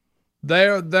suckle.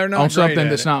 They're not on something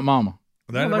that's not mama.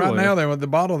 Right now, they with the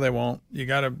bottle they won't. You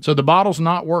got to. So the bottle's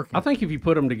not working. I think if you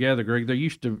put them together, Greg, they're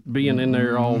used to being in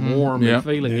there all warm and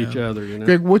feeling each other. You know?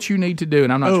 Greg, what you need to do,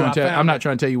 and I'm not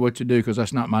trying to tell you what to do because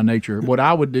that's not my nature. What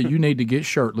I would do, you need to get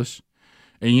shirtless.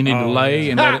 And you need to lay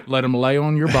and let them lay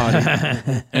on your body.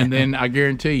 And then I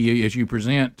guarantee you, as you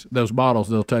present those bottles,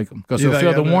 they'll take them. Because they'll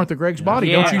feel the warmth of Greg's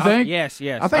body, don't you think? Yes.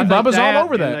 I think Bubba's all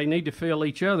over that. They need to feel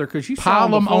each other because you pile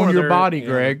them on your body,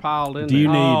 Greg. Do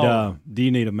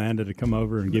you need Amanda to come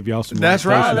over and give y'all some? That's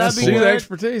right. That'd be good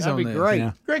expertise. That'd be great.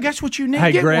 Yeah. Greg, that's what you need.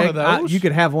 Hey, get Greg, one of those. You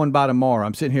could have one by tomorrow.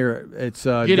 I'm sitting here. It's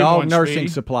dog nursing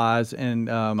supplies and.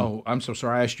 I'm so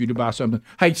sorry. I asked you to buy something.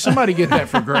 Hey, somebody get that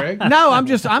for Greg. No,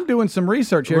 I'm doing some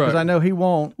research here because I know he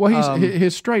won't. Well,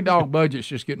 his stray dog budget's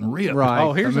just getting ripped. Right.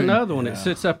 Oh, here's another one that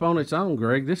sits up on its own,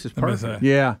 Greg. This is perfect.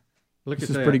 Yeah. Look at this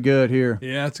that. is pretty good here.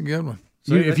 Yeah, that's a good one.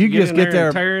 So if you just get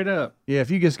there, tear it up. Yeah,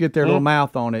 if you just get their little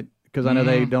mouth on it, because I know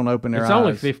they don't open their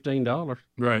eyes. It's only $15.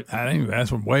 Right.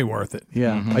 That's way worth it.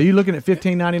 Yeah. Are you looking at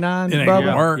 $15.99? It ain't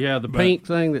gonna work. Yeah, the pink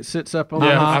thing that sits up on.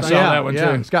 I saw that one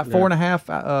too. It's got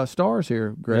 4.5 stars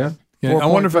here, Greg. Yeah, I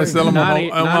wonder if I sell them on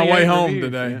my way home reviews,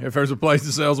 today. If there's a place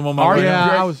that sells them on my way home.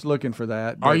 Yeah, I was looking for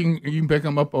that. Or you can pick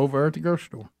them up over at the grocery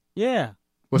store. Yeah.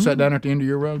 What's that down at the end of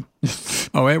your road?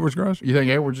 Edwards Grocery? You think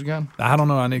Edwards has got them? I don't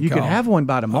know. I need to You call. can have one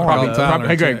by tomorrow.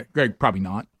 Hey, Greg, probably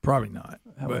not. Probably not.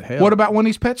 But what about one of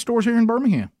these pet stores here in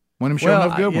Birmingham? One of them showing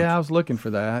up good ones. Yeah, I was looking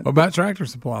for that. What about Tractor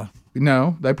Supply?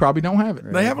 No, they probably don't have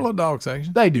it. They have a little dog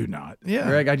section. They do not. Yeah.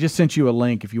 Greg, I just sent you a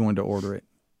link if you wanted to order it.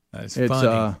 It's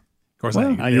funny. Of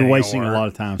course, you're wasting a lot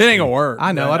of time. It ain't gonna work.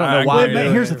 I know. I don't know why.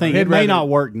 Here's the thing: it may not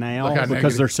work now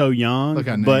because they're so young.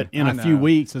 But in a few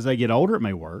weeks, as they get older, it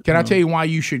may work. Can I tell you why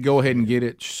you should go ahead and get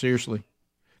it seriously?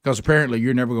 Because apparently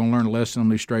you're never going to learn a lesson on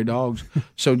these stray dogs.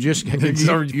 So just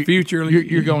future,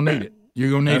 you're going to need it. You're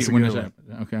going to need it when this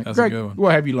happens. Okay, that's Greg. A good one.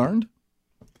 Well, have you learned?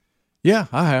 Yeah,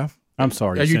 I have. I'm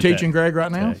sorry. Are you teaching Greg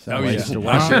right now? Oh yeah.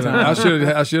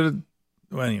 I should have.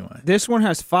 Well, anyway, this one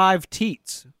has 5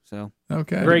 teats. So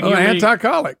okay, Greg,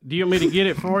 anti-colic. Do you want me to get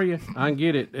it for you? I can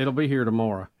get it. It'll be here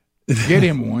tomorrow. Get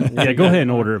him one. Yeah, go ahead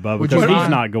and order it, Bubba, because he's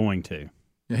not going to.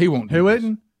 Yeah, he won't. Who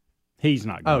isn't? He's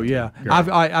not going to. Oh,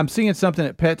 yeah. I'm seeing something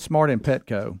at PetSmart and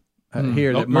Petco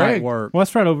here that might work. Well,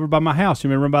 that's right over by my house. You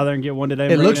want me to run by there and get one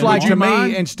today? It looks like to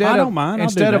me, instead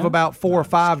of about 4 or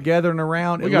 5 gathering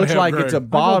around, it looks like it's a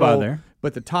bottle,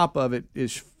 but the top of it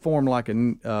is formed like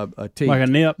a teat. Like a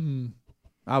nip?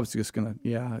 I was just going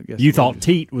to, I guess. You thought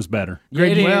teat was better.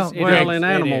 Greg, in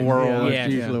animal world,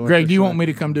 it's usually what Greg, do you want me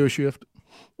to come do a shift?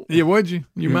 Yeah, would you?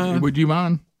 Mind? Would you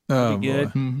mind? Be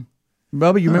good.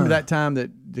 Bubba, you remember that time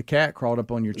that the cat crawled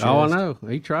up on your chest? Oh, I know.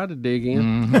 He tried to dig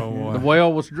in. The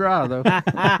well was dry, though.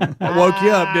 It woke you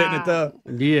up, didn't it, though?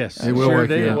 Yes. It will wake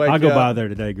you up. I'll go by there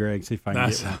today, Greg, see if I can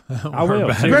get one. I will.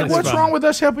 Greg, what's wrong with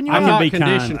us helping you out? I'm not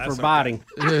conditioned for biting.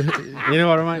 You know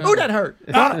what I mean? Oh, that hurt.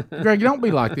 Greg, don't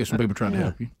be like this when people trying to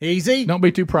help you. Easy. Don't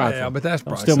be too prideful. Yeah, but that's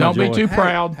still my Don't joy. be too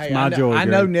proud. Hey, my joy, I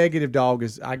know negative dog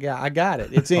is. I got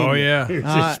it. It's in. Oh me. yeah. It's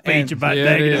a speech about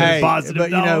negative and positive.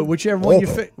 But you know, whichever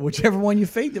one you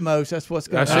feed the most, that's what's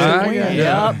going to win.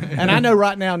 Yeah. And I know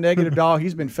right now, negative dog.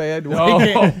 He's been fed.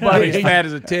 But he's fat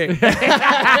as a tick.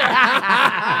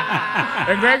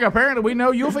 And Greg, apparently we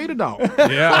know you'll feed a dog.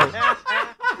 Yeah.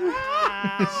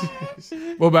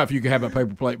 What about if you could have a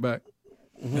paper plate back?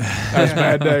 That's a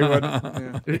bad day,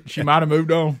 wasn't it? She might have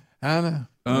moved on. I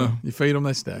know. You feed them,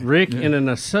 they stay. Rick, in an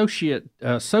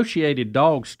associated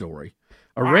dog story,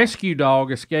 a rescue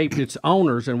dog escaped its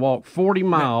owners and walked 40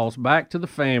 miles back to the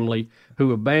family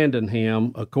who abandoned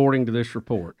him, according to this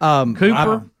report.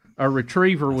 Cooper, a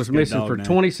retriever, was missing for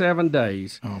 27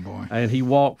 days. Oh, boy. And he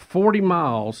walked 40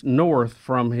 miles north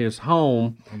from his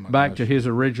home back to his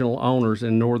original owners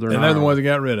in northern And they're Ireland. the ones that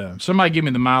got rid of him. Somebody give me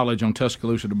the mileage on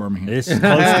Tuscaloosa to Birmingham. It's close to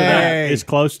that. It's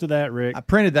close to that, Rick. I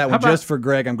printed that one just for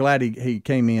Greg. I'm glad he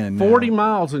came in. 40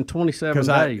 miles in 27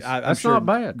 days. I'm That's not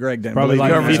bad. Greg didn't Probably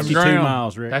believe like it. 52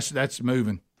 miles, Rick. That's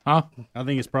moving. Huh? I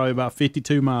think it's probably about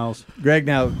 52 miles. Greg,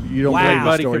 now you don't believe the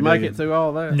Anybody story, could make do you? it through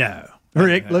all that. No.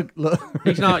 Rick, look.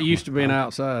 He's not used to being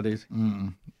outside, is he?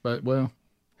 But, well,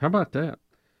 How about that?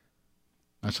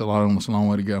 that's almost a long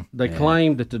way to go. They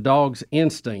claimed that the dog's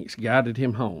instincts guided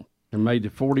him home and made the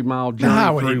 40-mile journey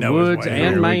How would he through know his woods way? and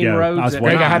Here we main go. I roads. was at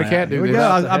waiting Greg, I night. had a cat do Here we this.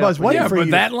 go. I was waiting Yeah, for but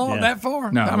you. that long, that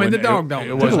far? No, I mean, the it dog wasn't- don't.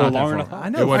 it was not long that enough. far. I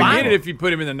know. It wasn't I Finally. get it if you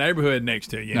put him in the neighborhood next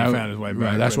to you and he found his way back.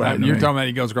 right, that's But what happened to you're me. talking about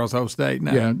he goes across the whole state.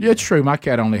 No. Yeah, it's true. My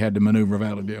cat only had to maneuver a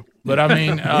valid deal. But, I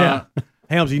mean,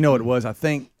 Helms, you know what it was. I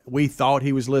think we thought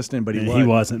he was listening, but he wasn't. He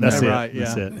wasn't. That's it. Right,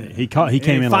 That's yeah. it. He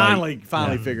came in finally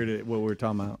late. figured it what we were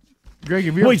talking about. Greg,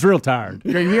 have you Well, ever- he's real tired.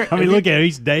 Greg, I mean, look at him.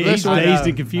 He's dazed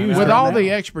and confused. with right all now.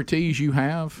 the expertise you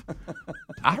have,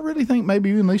 I really think maybe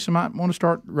you and Lisa might want to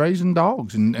start raising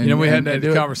dogs. And You know, we had that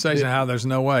do it- conversation how there's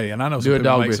no way, and I know do some a people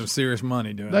dog make some business. serious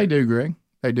money doing They it. do, Greg.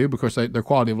 They do because their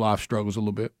quality of life struggles a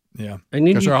little bit. Yeah. And then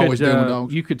Because they're always dealing with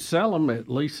dogs. you could sell them at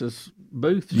Lisa's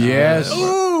booth. Yes.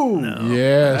 Ooh,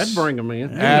 Yes. That'd bring them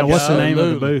in. Yeah, what's the name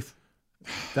of the booth?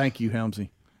 thank you, Helmsy.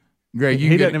 Greg,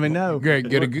 He doesn't even know. Greg,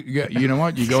 you know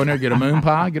what? You go in there, get a moon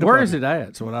pie. Get a Where puppy. is it at?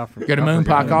 That's what I forgot. Get a moon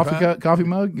pie coffee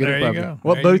mug. Get There a you puppy. go.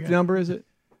 What There you booth go. number is it?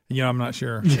 You know, I'm not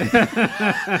sure.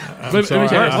 Let me Sorry, tell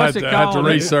you, I what's had it to called?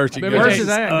 research it. Let me Where's tell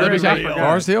it you- at? let me tell you-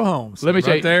 Forest Hill Homes. Let me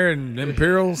tell right you- there in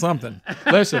Imperial something.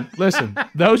 Listen.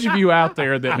 Those of you out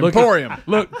there that look, Emporium.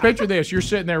 look, picture this. You're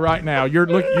sitting there right now. You're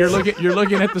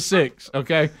looking at the six.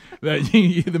 Okay,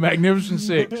 the Magnificent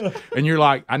Six, and you're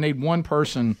like, I need one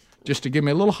person just to give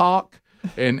me a little hawk.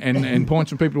 And point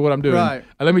some people to what I'm doing. Right.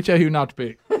 Let me tell you who not to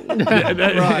pick.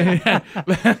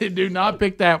 Do not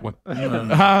pick that one.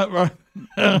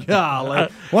 Golly.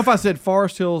 What if I said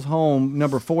Forest Hills Home,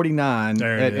 number 49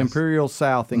 There it at is. Imperial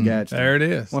South in Gadsden? There it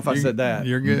is. What if I said that?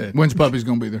 You're good. When's puppies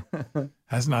gonna be there?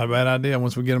 That's not a bad idea.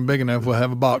 Once we get them big enough, we'll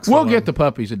have a box. We'll full get of the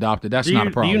puppies adopted. That's Do not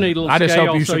a problem. you need a little I just scale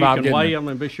hope you so you survive can getting weigh them.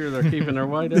 them and be sure they're keeping their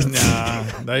weight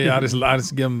up? Nah, I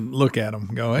just give them, look at them,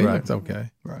 go, hey, Right. that's okay.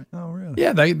 Right. Oh, really?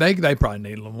 Yeah, they probably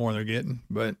need a little more than they're getting,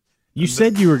 but You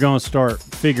said you were going to start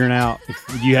figuring out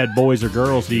if you had boys or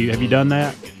girls. Have you done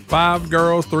that? 5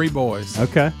 girls, 3 boys.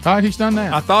 Okay. All right, he's done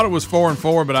that. I thought it was 4 and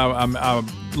 4, but I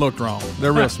looked wrong.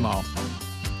 They're real small.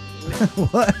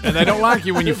 What? And they don't like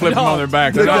you when you flip them on their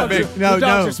back. They're not big. No, The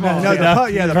dogs are small. No,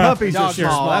 the puppies are Dogs are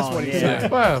small. small. That's what he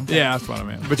said. Well, Yeah, that's what I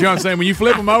meant. But you know what I'm saying? When you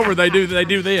flip them over, they do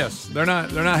this. They're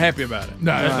not happy about it.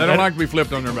 No, they don't like to be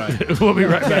flipped on their back. we'll be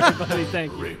right back. Buddy,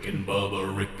 thank you. Rick and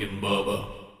Bubba.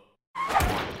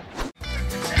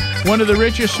 One of the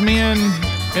richest men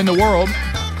in the world.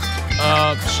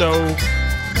 So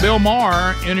Bill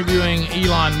Maher interviewing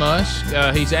Elon Musk.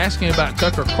 He's asking about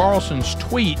Tucker Carlson's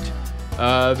tweet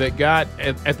that got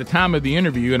at the time of the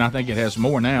interview, and I think it has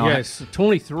more now. Yes,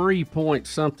 23 point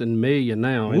something million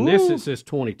now. In this, it says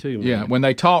 22 million. Yeah, when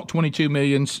they talk 22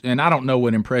 million, and I don't know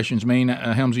what impressions mean.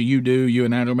 Helmsy, you do, you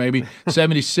and Andrew maybe.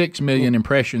 76 million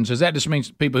impressions. Does that just mean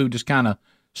people who just kind of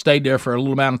stayed there for a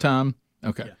little amount of time?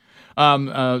 Okay.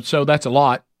 So that's a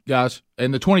lot, guys.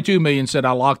 And the 22 million said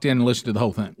I locked in and listened to the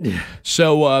whole thing. Yeah.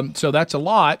 So that's a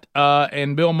lot.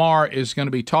 And Bill Maher is going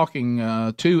to be talking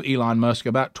to Elon Musk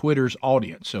about Twitter's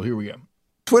audience. So here we go.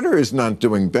 Twitter is not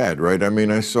doing bad, right? I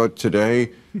mean, I saw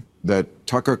today that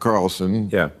Tucker Carlson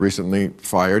recently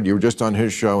fired. You were just on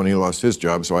his show and he lost his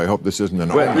job, so I hope this isn't an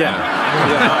But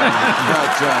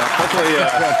hopefully,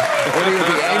 what are you,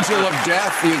 the angel of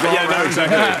death? You go no,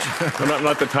 exactly. I'm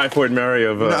not the typhoid Mary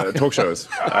of talk shows.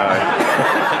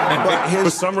 For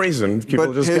some reason,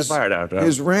 people just get fired out.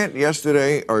 His rant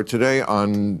yesterday or today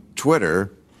on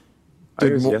Twitter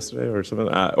yesterday or something.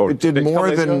 It did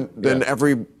more than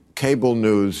every cable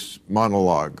news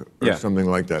monologue or something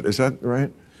like that. Is that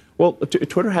right? Well,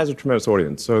 Twitter has a tremendous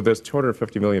audience. So there's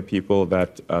 250 million people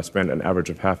that spend an average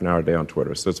of half an hour a day on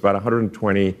Twitter. So it's about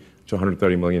 120 to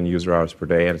 130 million user hours per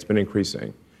day, and it's been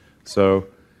increasing. So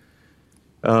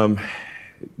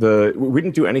we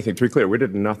didn't do anything. To be clear, we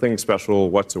did nothing special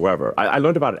whatsoever. I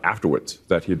learned about it afterwards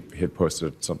that he'd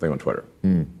posted something on Twitter.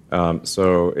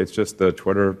 So it's just that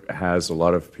Twitter has a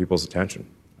lot of people's attention.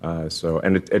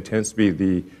 And it tends to be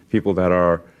the people that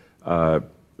are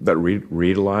that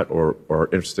read a lot or are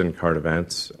interested in current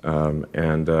events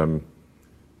and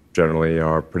generally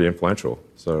are pretty influential.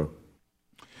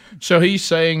 So he's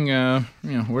saying,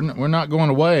 we're not going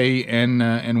away,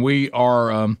 and we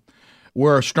are.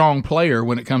 We're a strong player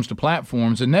when it comes to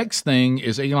platforms. The next thing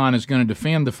is Elon is going to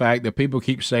defend the fact that people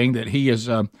keep saying that he is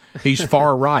he's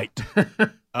far right.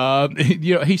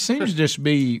 He seems to just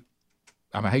be.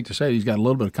 I hate to say it, he's got a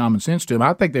little bit of common sense to him.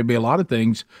 I think there'd be a lot of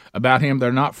things about him that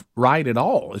are not right at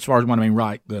all, as far as what I mean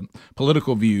right, the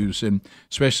political views, and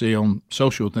especially on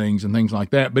social things and things like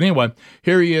that. But anyway,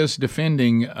 here he is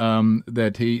defending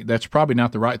that's probably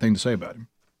not the right thing to say about him.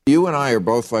 You and I are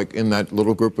both like in that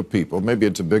little group of people, maybe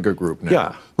it's a bigger group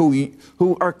now,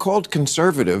 who are called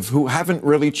conservative, who haven't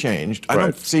really changed. I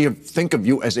don't think of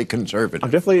you as a conservative. I'm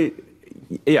definitely...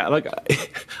 Yeah, like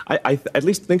I at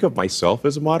least think of myself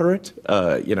as a moderate,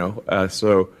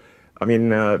 So, I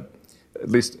mean, at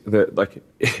least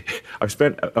I've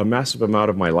spent a massive amount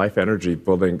of my life energy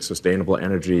building sustainable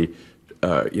energy,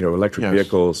 electric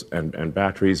vehicles and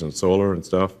batteries and solar and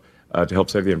stuff to help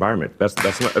save the environment. That's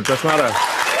not a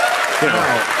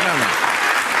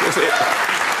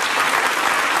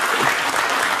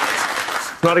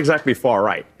It's not exactly far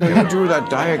right. No, you drew that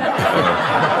diagram.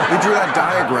 You drew that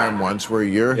diagram once where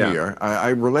you're here. I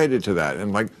related to that,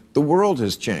 and the world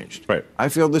has changed. Right. I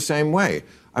feel the same way.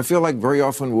 I feel like very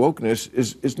often wokeness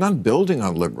is not building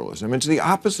on liberalism. It's the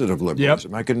opposite of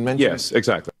liberalism. I can mention. Yes,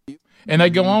 exactly. And they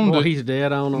go on to he's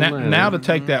dead on that. Now to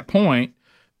take that point,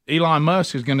 Elon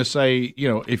Musk is going to say,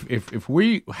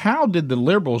 how did the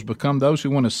liberals become those who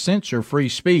want to censor free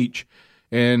speech?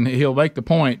 And he'll make the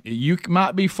point, you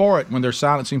might be for it when they're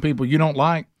silencing people you don't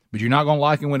like, but you're not going to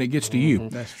like it when it gets to you.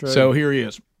 That's true. So here he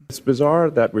is. It's bizarre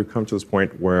that we've come to this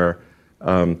point where,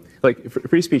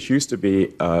 free speech used to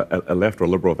be a left or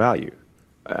liberal value.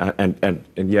 And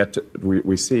yet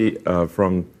we see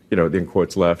from, the in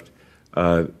quotes left,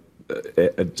 a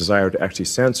desire to actually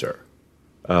censor.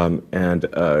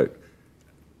 That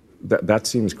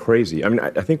seems crazy. I mean, I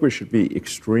think we should be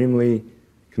extremely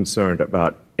concerned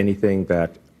about anything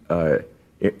that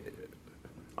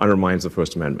undermines the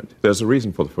First Amendment. There's a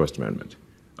reason for the First Amendment.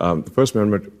 The First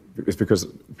Amendment is because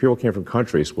people came from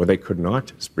countries where they could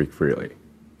not speak freely,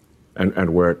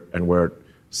 and where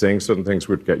saying certain things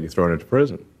would get you thrown into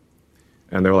prison.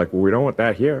 And they were like, well, we don't want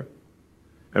that here.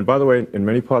 And by the way, in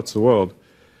many parts of the world,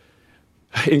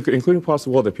 including parts of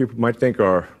the world that people might think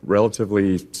are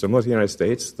relatively similar to the United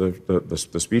States,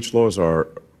 the speech laws are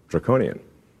draconian.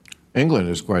 England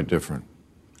is quite different.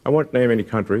 I won't name any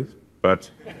countries, but...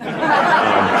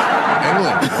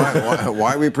 England,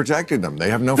 why are we protecting them? They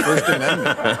have no First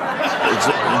Amendment.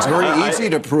 It's very easy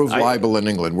to prove libel in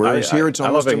England, whereas here it's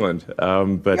almost... I love England,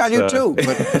 but... Yeah, you too,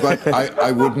 but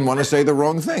I wouldn't want to say the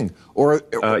wrong thing. Or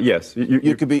yes,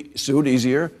 you could be sued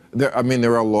easier. There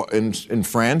are laws in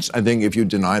France. I think if you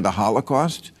deny the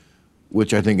Holocaust,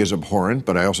 which I think is abhorrent,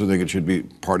 but I also think it should be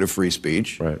part of free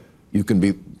speech, you can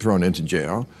be thrown into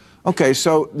jail. Okay,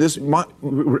 so this...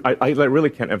 I really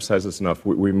can't emphasize this enough.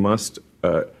 We must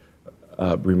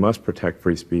protect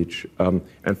free speech.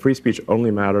 And free speech only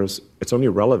matters, it's only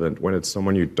relevant when it's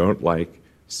someone you don't like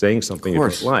saying something you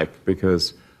don't like,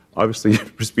 because obviously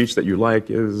speech that you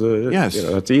like is,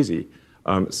 it's easy.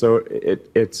 So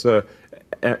it's the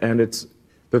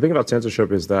thing about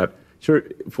censorship is that, sure,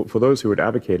 for those who would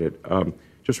advocate it,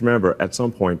 just remember, at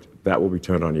some point, that will be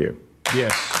turned on you.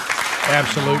 Yes,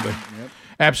 absolutely.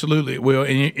 Absolutely, it will.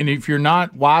 And if you're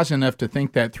not wise enough to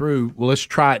think that through, well, let's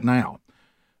try it now.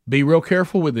 Be real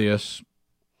careful with this.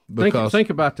 Because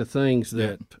think about the things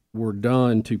that were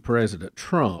done to President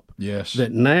Trump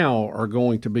that now are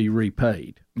going to be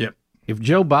repaid. Yep. If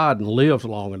Joe Biden lives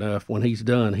long enough, when he's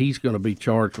done, he's going to be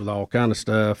charged with all kind of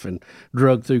stuff and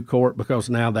drugged through court, because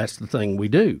now that's the thing we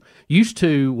do. Used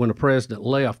to, when a president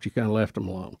left, you kind of left him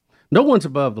alone. No one's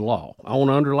above the law. I want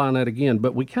to underline that again,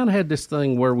 but we kind of had this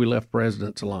thing where we left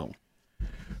presidents alone.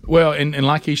 Well, and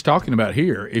like he's talking about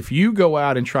here, if you go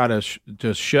out and try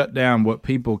to shut down what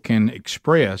people can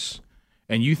express,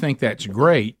 and you think that's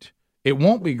great, it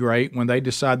won't be great when they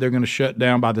decide they're going to shut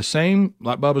down by the same,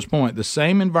 like Bubba's point, the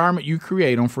same environment you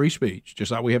create on free speech,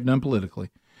 just like we have done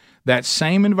politically. That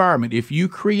same environment, if you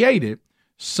create it,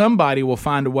 somebody will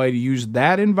find a way to use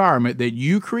that environment that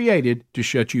you created to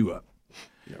shut you up.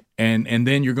 And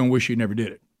then you're going to wish you never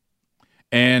did it.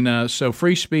 And so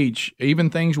free speech, even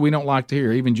things we don't like to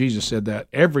hear, even Jesus said that,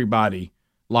 everybody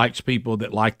likes people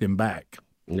that like them back.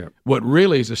 Yep. What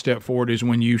really is a step forward is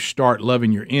when you start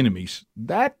loving your enemies.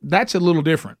 That's a little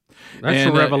different. That's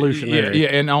a revolutionary. Yeah,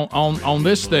 and on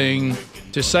this thing,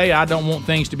 to say I don't want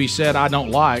things to be said I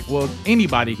don't like, well,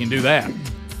 anybody can do that.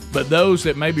 But those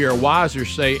that maybe are wiser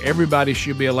say everybody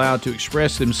should be allowed to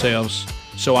express themselves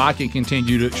so I can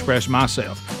continue to express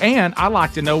myself. And I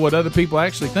like to know what other people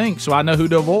actually think so I know who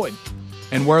to avoid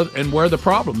and where the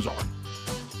problems are.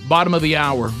 Bottom of the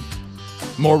hour.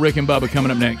 More Rick and Bubba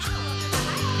coming up next.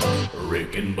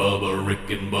 Rick and Bubba, Rick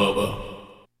and Bubba.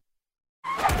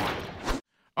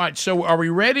 All right, so are we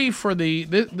ready for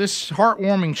this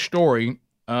heartwarming story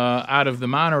out of the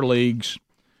minor leagues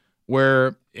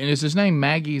where, and is his name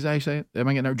Maggie? Is that how you say it? Am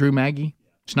I getting Drew Maggie?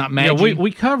 It's not Maggie. Yeah,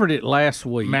 we covered it last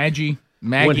week. Maggie.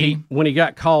 When he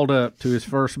got called up to his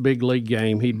first big league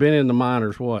game, he'd been in the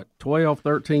minors,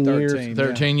 13 years?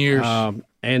 13 years.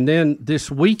 And then this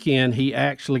weekend, he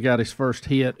actually got his first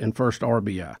hit and first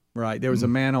RBI. Right. There was a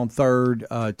man on third,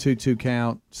 2-2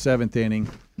 count, 7th inning,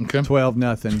 okay.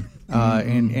 12-0,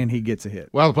 and he gets a hit.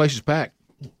 Well, the place is packed.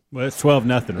 Well, it's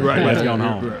 12-0. Right. Everybody's going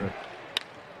home.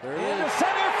 Into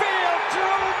center field,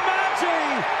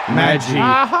 Drew Maggie.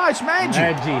 Aha, it's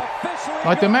Maggie.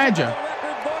 Like the Magi.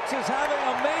 Record books is having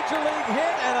a major league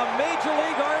hit and a major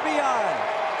league RBI.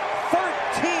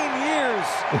 13 years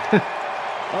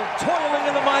of toiling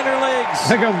in the minor leagues.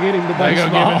 They're going to get him the baseball. They're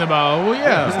going to give him the ball. Well,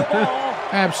 yeah.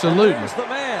 Absolutely. There's the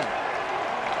man.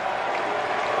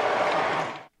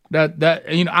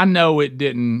 I know it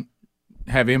didn't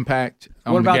have impact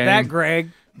on What the about game, that,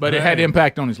 Greg? But it had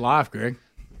impact on his life, Greg.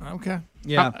 Okay.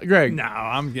 Yeah. Greg.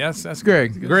 No, that's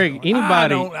Greg. Greg,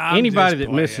 anybody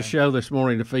that missed the show this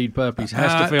morning to feed puppies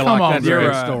has to feel like that's a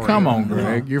good story. Come on,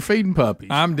 Greg. You're feeding puppies.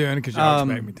 I'm doing it because y'all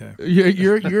expect me to.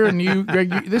 You're a new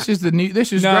Greg. This is No,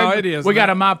 Greg. it is. We got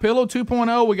a My Pillow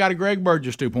 2.0. We got a Greg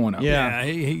Burgess 2.0. Yeah,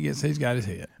 he's got his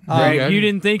hit. Greg, you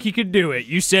didn't think he could do it.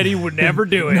 You said he would never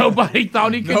do it. Nobody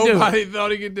thought he could do it. Nobody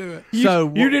thought he could do it.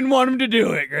 You didn't want him to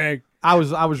do it, Greg. I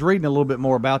was reading a little bit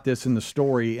more about this in the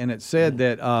story, and it said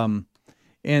that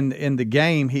in the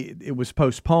game it was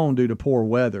postponed due to poor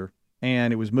weather,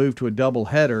 and it was moved to a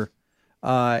doubleheader.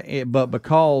 But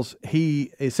because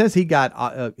it says he got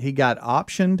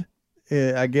optioned,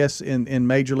 I guess in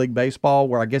Major League Baseball,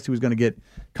 where I guess he was going to get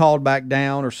called back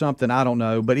down or something. I don't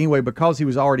know, but anyway, because he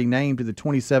was already named to the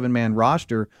 27-man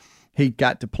roster, he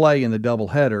got to play in the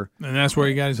doubleheader, and that's where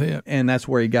he got his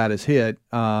hit.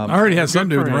 I heard he had something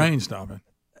to do with rain stopping.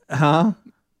 Huh?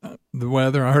 The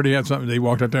weather. I heard he had something. He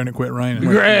walked out there and it quit raining.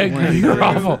 Greg, you're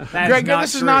awful. Greg,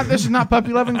 this is not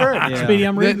puppy loving Greg. Yeah. Speedy,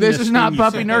 I'm reading this is not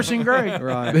puppy nursing Greg.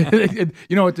 Right.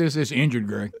 You know what this is? Injured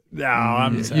Greg. No,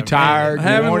 I'm just you tired.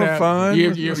 having a little fun.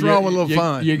 What's wrong with a little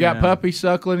fun? You got puppy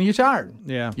suckling and you're tired.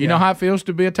 Yeah. You know how it feels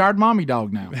to be a tired mommy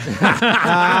dog now.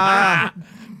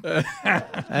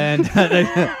 And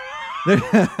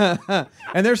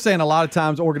and they're saying a lot of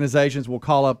times organizations will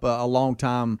call up a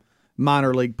long-time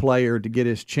minor league player to get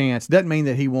his chance. Doesn't mean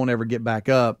that he won't ever get back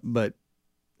up, but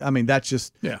I mean that's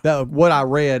just what I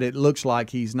read. It looks like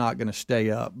he's not going to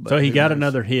stay up. So he got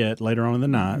another hit later on in the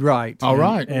night, right? All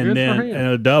right, and then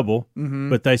a double. Mm-hmm.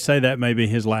 But they say that may be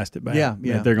his last at bat. Yeah.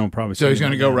 They're going to probably. So he's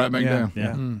going to go right back down.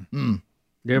 Yeah. Mm-hmm.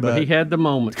 Yeah, but he had the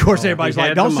moment. Of course, everybody's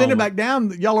like, "Don't send him back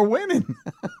down. Y'all are winning."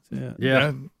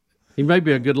 Yeah. He may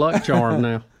be a good luck charm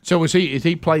now. So is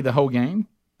he played the whole game?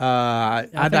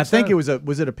 I think it was a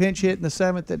pinch hit in the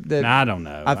 7th. I don't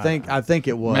know. I think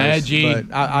it was. Maggie.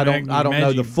 But I don't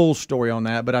know the full story on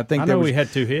that. But I think we had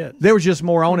 2 hits. There was just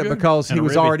more on it because he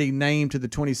was already named to the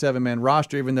 27-man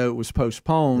roster, even though it was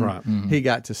postponed. Right. Mm-hmm. He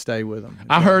got to stay with them.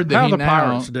 I heard that How he the now,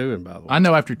 Pirates doing, by the way? I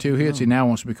know after 2 hits, he now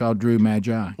wants to be called Drew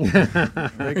Magi.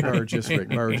 Rick Burgess.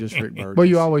 Well,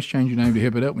 you always change your name to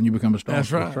hip it up when you become a star.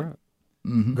 That's right. That's right.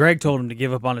 Mm-hmm. Greg told him to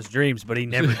give up on his dreams, but he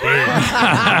never did.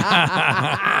 That's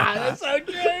so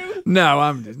true. No,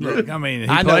 I mean,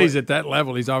 he plays at that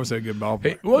level. He's obviously a good ball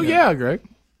player. Yeah, Greg.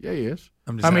 Yeah, he is.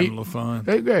 I'm just having a little fun.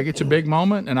 Hey, Greg, it's a big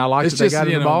moment, and I like that they got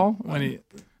him the ball.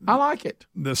 I like it.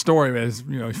 The story is,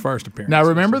 his first appearance. Now,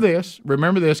 remember this,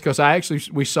 because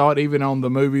we saw it even on the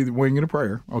movie The Wing and a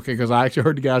Prayer, okay, because I actually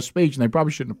heard the guy's speech, and they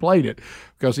probably shouldn't have played it,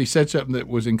 because he said something that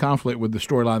was in conflict with the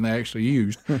storyline they actually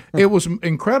used. It was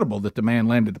incredible that the man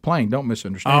landed the plane. Don't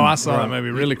misunderstand. Oh, I saw that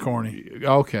movie. Really corny.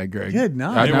 Okay, Greg. Good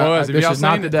night. It was. This is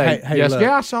not today. Yes,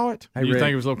 I saw it. You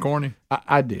think it was a little corny?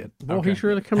 I did. Well, he's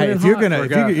really coming in if hot.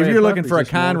 If you're looking for a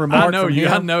kind remark,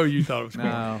 I know you thought it was corny.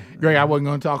 No. Greg, I wasn't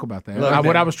going to talk about that.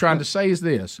 What I was trying to say is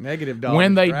this. Negative dog.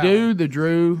 When they do the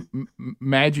Drew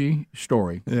Maggi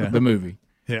story, the movie,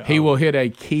 he will hit a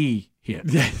key hit.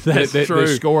 That's true.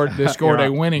 They scored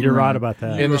a winning You're run right about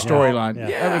that. in the storyline.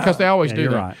 Yeah. Because they always do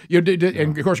you're that. right.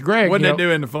 And of course, Greg. What did they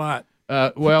do in the flight?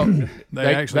 Well,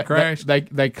 they actually crashed.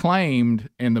 They claimed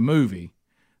in the movie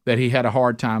that he had a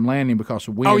hard time landing because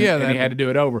of wind. Oh, yeah, and he had to do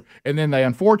it over. And then they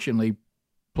unfortunately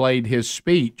played his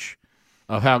speech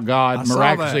of how God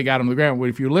miraculously got him to the ground. Well,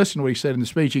 if you listen to what he said in the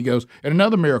speech, he goes, "And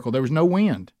another miracle, there was no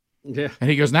wind." Yeah, and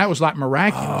he goes, and that was like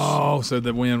miraculous. Oh, so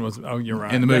the wind was. Oh, you're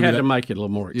right. In the movie, they had to make it a little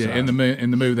more exciting. Yeah,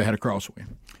 in the movie, they had a crosswind.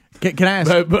 Can I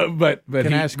ask? But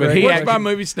can I ask? Which by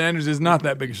movie standards is not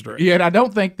that big a stretch. Yeah, and I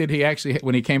don't think that he actually,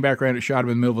 when he came back around, it shot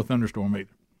him in the middle of a thunderstorm either.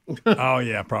 Oh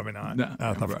yeah, probably not. No,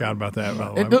 I forgot about that.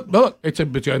 Look, it's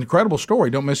an incredible story.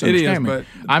 Don't misunderstand me. But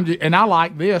and I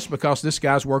like this because this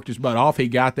guy's worked his butt off. He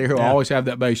got there. He'll always have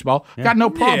that baseball. Got no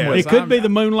problem with it. It could be the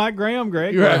Moonlight Graham,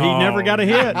 Greg. Right. He never got a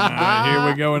hit. Here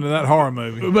we go into that horror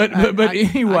movie. But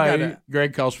anyway,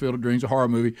 Greg calls Field of Dreams a horror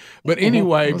movie. But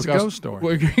anyway, it's a ghost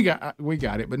story. We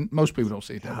got it, but most people don't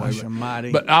see it that way.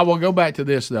 Almighty. But I will go back to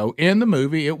this though. In the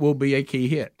movie, it will be a key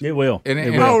hit. It will. And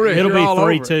It'll be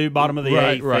 3-2, bottom of the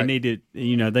eighth. Right. They need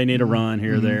to. They need a run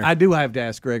here or there. I do have to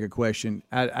ask Greg a question.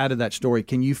 Out of that story,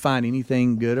 can you find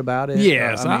anything good about it?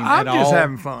 Yes, I'm just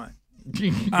having fun.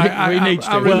 We need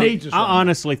to. I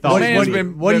honestly thought.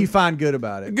 What do you find good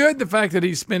about it? Good, the fact that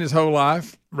he spent his whole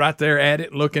life right there at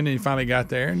it, looking, and he finally got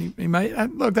there, and he made.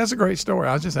 Look, that's a great story.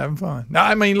 I was just having fun. No,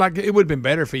 I mean, like it would have been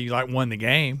better if he won the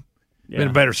game. Been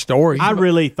a better story. I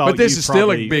really thought. But this is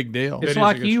still a big deal. It's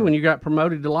like you when you got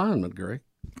promoted to lineman, Greg.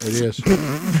 It is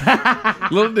a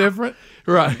little different.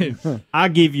 Right. I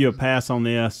give you a pass on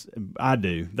this. I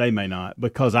do. They may not,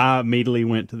 because I immediately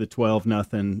went to the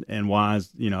 12-0 and Wise.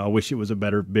 I wish it was a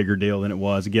bigger deal than it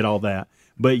was. Get all that,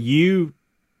 but you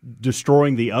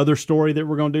destroying the other story that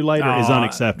we're going to do later is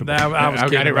unacceptable. I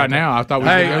got it right now. I thought we.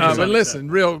 But listen,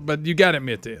 but you got to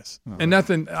admit this, and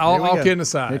nothing. All kidding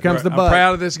aside, here comes the I'm butt.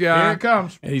 proud of this guy. Here it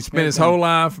comes. And he spent his whole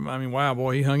life. I mean, wow,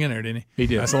 boy, he hung in there, didn't he? He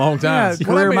did. That's a long time. Yeah,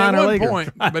 career minor leaguer. Point,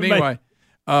 but anyway.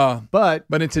 But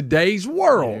in today's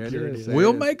world,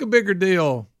 we'll make a bigger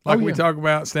deal. Like we talk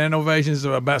about standing ovations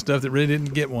about stuff that really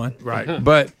didn't get one. Right.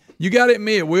 But you got to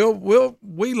admit,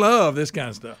 we love this kind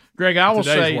of stuff. Greg, I will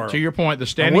say to your point, the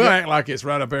standing. We'll act like it's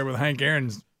right up there with Hank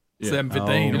Aaron's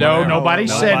 715. No, nobody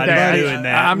said that.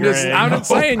 I'm not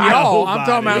saying y'all. I'm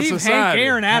talking about society. Hank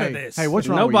Aaron out of this. Hey, what's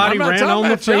wrong? Nobody with you? ran on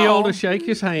the field to shake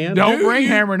his hand. Don't bring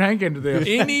Hammer and Hank into this.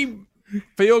 Any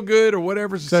feel good or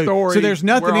whatever story. So there's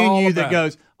nothing in you that about.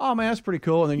 goes, oh man, that's pretty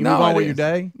cool, and then you move on with your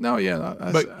day. No, yeah,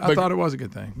 I thought it was a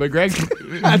good thing. But Greg,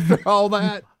 after all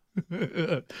that.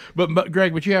 but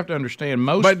Greg, you have to understand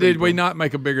most. But did we not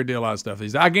make a bigger deal out of stuff?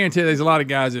 I guarantee there's a lot of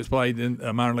guys that's played in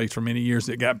minor leagues for many years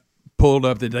that got pulled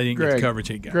up that they didn't get the coverage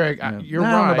he got. Greg, you're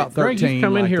right. About 13, Greg, you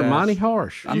come in here mighty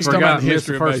harsh. I'm You talking about forgot the missed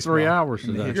history the of first 3 baseball. hours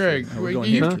today.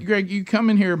 Greg, you come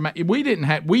in here. We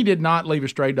did not leave a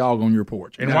stray dog on your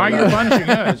porch. And why you're punishing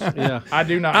us? I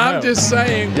do not know. I'm just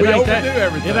saying we overdo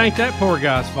everything. It ain't that poor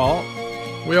guy's fault.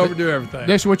 We overdo everything.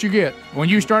 This is what you get when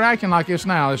you start acting like this.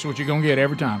 Now, this is what you're gonna get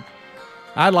every time.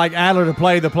 I'd like Adler to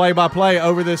play the play-by-play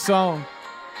over this song.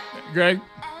 Greg.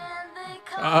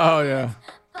 Oh yeah.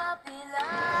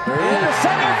 Into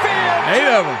center field.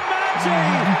 8 of them.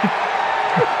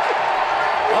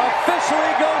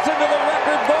 Officially goes into the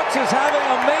record books as having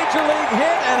a major league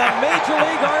hit and a major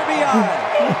league RBI.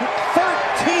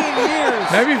 13 years.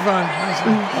 That'd be fun.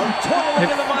 Of toiling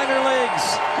in the minor leagues.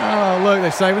 Oh, look,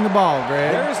 they're saving the ball,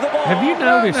 Greg. There's the ball. Have you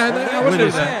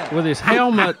noticed with his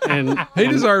helmet and he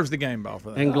deserves the game ball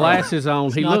for that. And glasses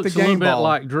on, he looks a little bit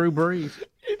like Drew Brees.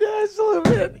 He does a little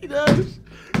bit. He does.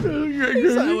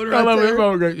 I love him.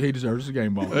 Oh, Greg, he deserves the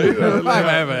game ball.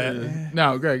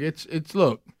 No, Greg, it's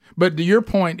look. But to your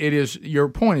point, your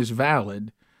point is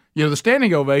valid. The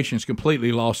standing ovation's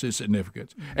completely lost its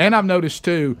significance. And I've noticed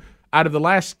too, out of the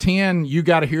last 10, you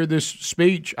got to hear this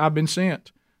speech I've been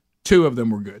sent. 2 of them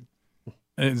were good.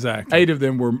 Exactly. 8 of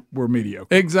them were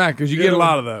mediocre. Exactly, because you get a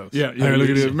lot of those. Yeah. Hey, look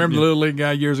at this. Remember the Little League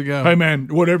guy years ago? Hey, man,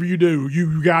 whatever you do,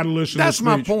 you got to listen That's to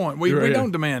the my point. We don't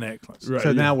demand excellence. Right,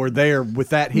 So now we're there with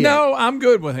that hit. No, I'm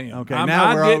good with him. Okay,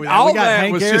 now we got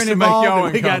Hank was Aaron just to make involved, y'all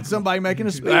and we got uncomfortable. somebody making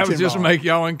a speech That was just to involved. make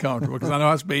y'all uncomfortable, because I know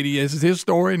how speedy he is. It's his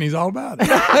story, and he's all about it.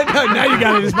 Now you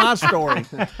got it as my story.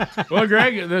 Well,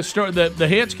 Greg, the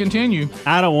hits continue.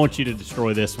 I don't want you to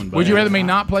destroy this one. Would you rather me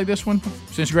not play this one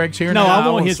since Greg's here? No, now? I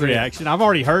want his reaction. I've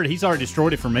already heard. He's already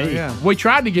destroyed it for me. Yeah. We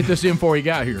tried to get this in before he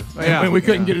got here. Yeah. We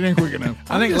couldn't get it in quick enough.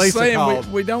 I think Lisa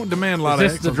called. We don't demand a lot of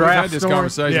Is this the excellence. draft We've had this story?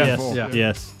 conversation Yes. before.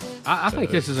 Yes. I think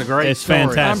this is a great It's story.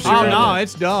 fantastic. Oh, no,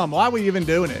 it's dumb. Why are we even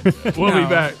doing it? We'll be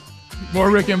back.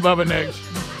 More Rick and Bubba next.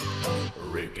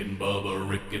 Rick and Bubba,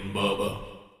 Rick and Bubba.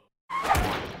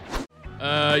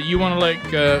 You want to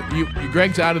let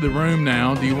Greg's out of the room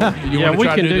now. Do you want to we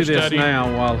try can to do the this study?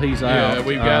 now while he's out. Yeah,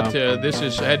 we've got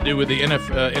this had to do with the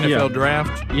NFL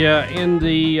draft. Yeah, in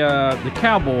the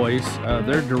Cowboys,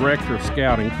 their director of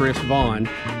scouting, Chris Vaughn,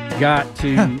 got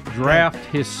to draft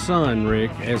his son,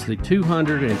 Rick, as the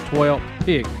 212th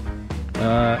pick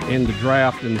in the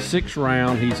draft in the 6th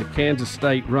round. He's a Kansas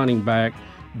State running back,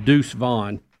 Deuce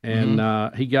Vaughn,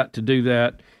 and he got to do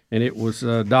that. And it was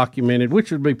documented,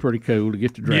 which would be pretty cool to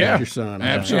get to draft your son.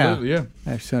 Absolutely, yeah.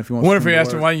 If you What if he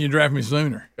asked him, why didn't you draft me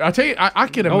sooner? I'll tell you, I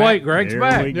could have. Oh, wait, Greg's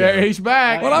back. Yeah, he's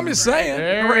back. Well, I'm just saying.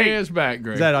 There he is back,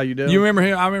 Greg. Is that all you do? You remember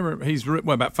him? I remember he's,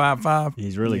 about 5'5"?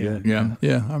 He's really good. Yeah,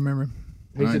 I remember him.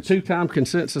 He's a two-time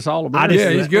consensus All-American. Yeah,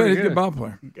 he's good. He's a good ball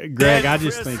player. Greg, I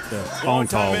just think the phone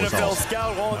call was NFL awesome.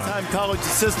 scout, long-time college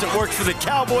assistant, works for the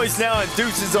Cowboys now, and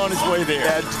Deuce is on his way there.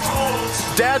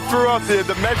 Dad threw out the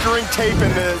measuring tape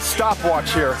and the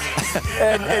stopwatch here,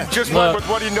 and just went with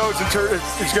what he knows is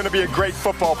going to be a great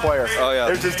football player. Oh yeah,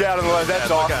 there's his dad on the left.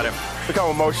 That's awesome. Look at him. Look how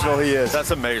emotional he is.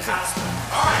 That's amazing.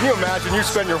 Can you imagine you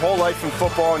spend your whole life in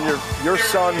football and your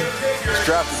son is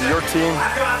drafted to your team?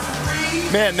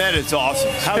 Man, that is awesome.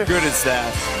 How good is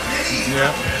that?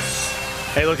 Yeah.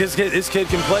 Hey, look, his kid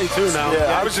can play too now.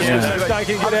 Yeah, I was just going to say, I was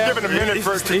given a minute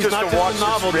just to watch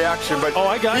this reaction, but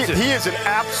he is an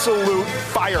absolute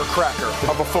firecracker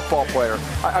of a football player.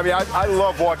 I mean, I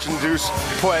love watching Deuce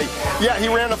play. Yeah, he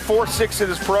ran a 4.6 at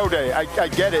his pro day. I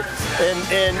get it.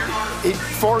 And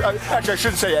actually, I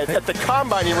shouldn't say that. At the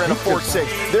combine, he ran a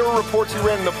 4.6. There were reports he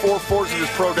ran in the 4.4s at his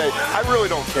pro day. I really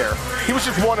don't care. He was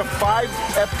just one of 5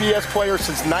 FBS players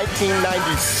since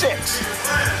 1996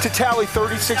 to tally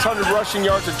 3,600 rushing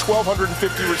yards and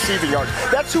 1,250 receiving yards.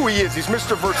 That's who he is. He's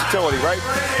Mr. Versatility, right?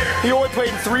 He only played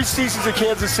in 3 seasons at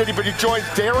Kansas City, but he joined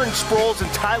Darren Sproles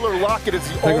and Tyler Lockett as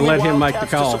the only let him make the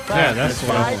call. Yeah, that's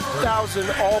 5,000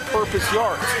 all-purpose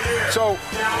yards. So,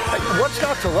 what's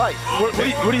not to like? What do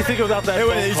you think about that?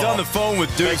 He's on the phone with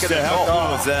Deuce. How cool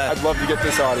was that? I'd love to get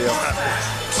this audio.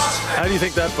 How do you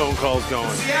think that phone call's going?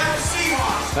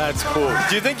 That's cool.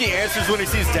 Do you think he answers when he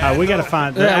sees Dad? We got to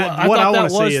find what I want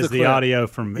to see is the audio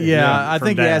from. I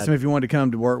think he Dad. asked him if he wanted to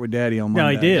come to work with Daddy on Monday. No,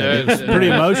 he did. It's pretty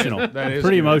emotional.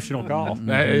 Pretty emotional call.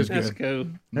 That is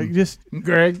good. That's cool.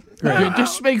 Greg,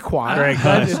 just be quiet. Greg,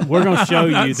 we're going to show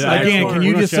you that. Again, can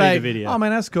you just say, video. oh,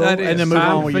 man, that's cool, and then move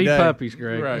on with your day. Puppies,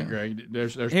 Greg. Right, Greg.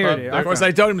 There's Of course,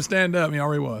 they told him to stand up. He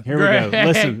already was. Here we go.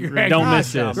 Listen, don't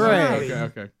miss this. Greg.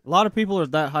 Okay. A lot of people are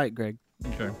that height, Greg.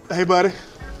 Okay. Hey, buddy.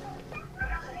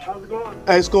 How's it going?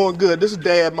 Hey, it's going good. This is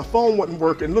Dad. My phone wasn't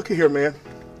working. Look at here, man.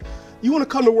 You want to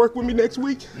come to work with me next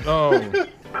week? Oh.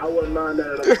 I wouldn't mind that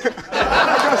at all.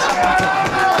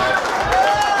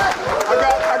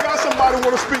 I got somebody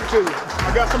want to speak to you.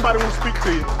 I got somebody want to speak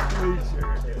to you.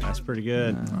 That's pretty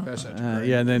good.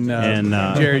 And then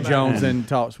Jerry Jones then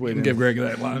talks with him. Give Greg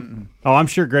that line. Oh, I'm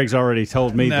sure Greg's already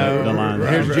told me the line.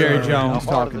 Here's Jerry Jones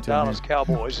talking the to Dallas him.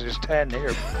 Cowboys is standing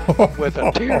here with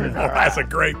a tear in our eye. That's a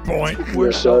great point.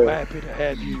 We're so happy to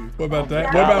have you. What about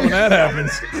that? What about when that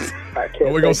happens?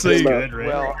 What we gonna see?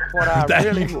 Well, what I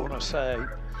really want to say,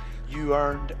 you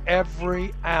earned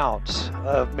every ounce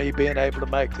of me being able to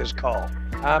make this call.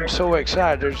 I'm so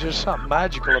excited. There's just something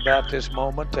magical about this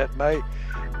moment that may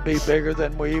be bigger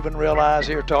than we even realize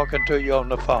here talking to you on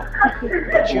the phone.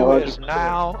 But you is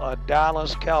now a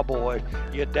Dallas Cowboy.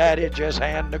 Your daddy just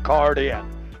handed the card in.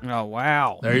 Oh,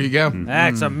 wow. There you go.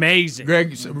 That's amazing.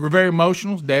 Greg, we're very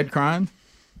emotional. Dad crying.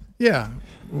 Yeah.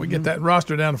 We get that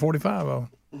roster down to 45. Oh.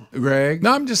 Greg.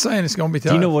 No, I'm just saying it's going to be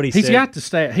tough. Do you know what he He's said? got the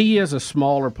stat. He is a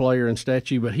smaller player in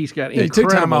stature, but he's got Yeah, incredible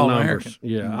two-time numbers. All-American.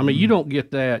 Yeah, I mean, you don't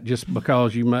get that just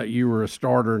because you were a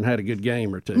starter and had a good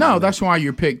game or two. No, that's why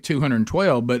you're picked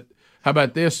 212. But how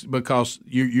about this? Because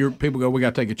your people go, we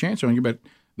got to take a chance on you. But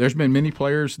there's been many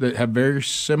players that have very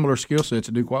similar skill sets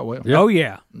that do quite well. Oh,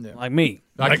 yeah. Like me.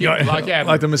 Like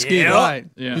the mosquito. Yeah. Right.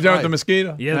 Yeah. You know what the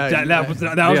mosquito? Yeah, that was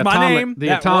my name. The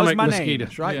That atomic was my mosquito. name.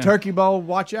 That's right. Yeah. Turkey Bowl,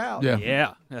 watch out. Yeah.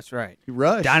 Yeah, that's right. You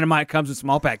rush. Dynamite comes in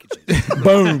small packages.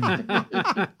 Boom.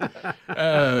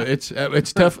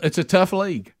 It's tough. It's a tough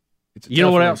league. You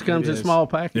know what else comes in small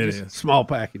packages? It is. Small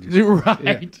packages.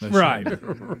 Right. Yeah. Right.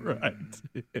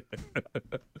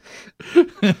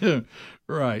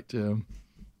 Right. You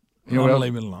know what?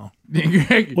 Leave it alone.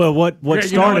 Well, what Greg,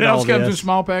 started you know what else all comes in this?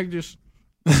 small packages?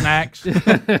 Snacks.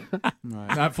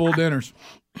 Not full dinners.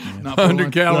 Not full 100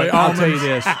 lunch. calorie Look, I'll tell you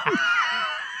almonds. this.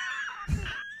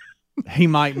 He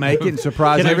might make it and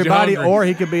surprise Can I- everybody, hungry. or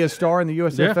he could be a star in the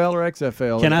USFL or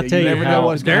XFL. Can I tell you never how- know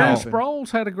what's going to Darren happen.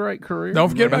 Sproles had a great career. Don't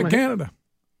forget I about mean, Canada.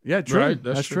 Yeah, true. Right,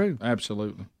 That's true.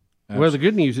 Absolutely. Well, the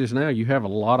good news is now you have a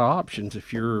lot of options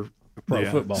if you're pro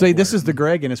football. See, this is the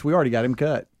Greg in us. We already got him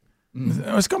cut.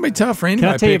 It's going to be tough for anybody.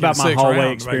 Can I tell you about my picking hallway 6th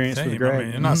round experience to make with the team.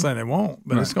 Greg? I'm not saying they won't,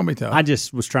 but it's going to be tough. I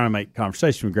just was trying to make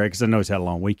conversation with Greg because I know he's had a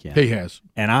long weekend. He has.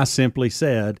 And I simply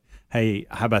said, hey,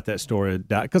 how about that story?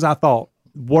 Because I thought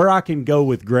where I can go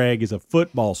with Greg is a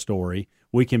football story.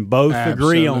 We can both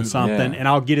agree on something, and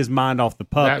I'll get his mind off the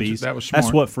puppies. That was smart.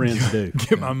 That's what friends do.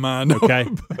 Get my mind off. Okay?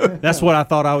 That's what I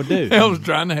thought I would do. I was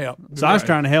trying to help. So I was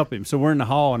trying to help him. So we're in the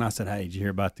hall, and I said, hey, did you hear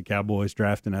about the Cowboys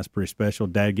drafting? That's pretty special.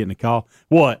 Dad getting a call.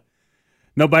 What?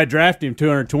 Nobody drafted him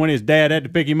 220. His dad had to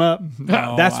pick him up.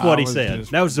 No, That's what he was said.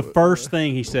 just- That was the first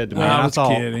thing he said to me. I I was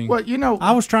thought, kidding. Well, you know,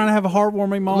 I was trying to have a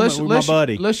heartwarming moment with my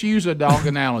buddy. Let's use a dog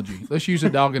analogy.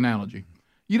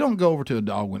 You don't go over to a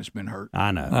dog when it's been hurt.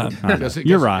 I know.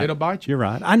 You're right. It'll bite you. You're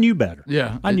right. I knew better.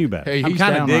 Yeah. I knew better. Hey, I'm he's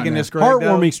kind down of digging right this, now. Greg.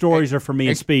 Heartwarming stories are for me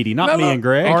and Speedy, not me and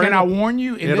Greg. And can I warn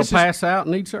you? and It'll this is- pass out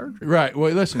and need surgery. Right.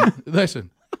 Well, listen. This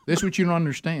is what you don't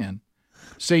understand.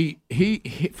 See, he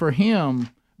for him,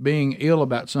 being ill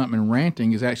about something and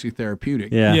ranting is actually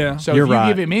therapeutic. Yeah. So You're if you right.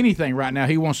 give him anything right now,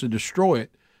 he wants to destroy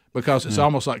it because it's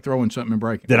almost like throwing something and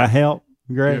breaking. Did I help,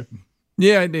 Greg?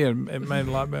 Yeah, it did. It made it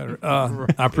a lot better. I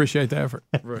appreciate the effort.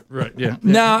 Right. Yeah.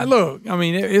 Now, look, I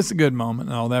mean, it's a good moment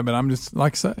and all that, but I'm just,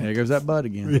 like I say. There goes that bud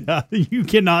again. Yeah, you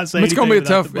cannot say It's going to be a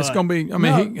anything without tough, the it's butt. going to be, I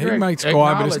mean, he makes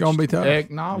squad, but it's going to be tough.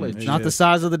 Acknowledge. It's not the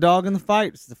size of the dog in the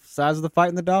fight. It's the size of the fight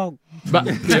in the dog. But,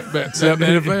 Except the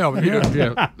NFL.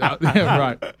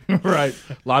 Right.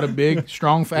 A lot of big,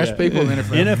 strong, fast people in the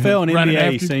NFL. NFL and Running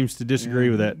NBA after- seems to disagree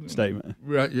with that statement.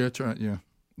 Right. Yeah. That's right. Yeah.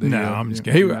 No, I'm just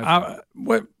kidding.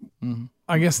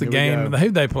 I guess the Here we game, go. who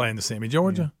they play in the semi?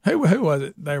 Georgia? Who was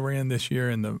it they were in this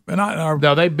year?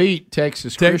 No, they beat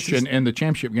Texas Christian in the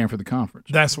championship game for the conference.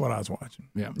 That's what I was watching.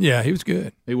 Yeah. Yeah, he was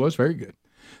good. He was very good.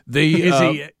 Is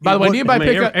he? By the way, did anybody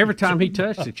pick up? Every time he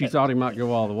touched it, you thought he might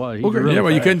go all the way. He's Well, really Yeah,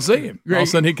 well, you fast. couldn't see him. All of a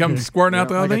sudden, he comes squirting out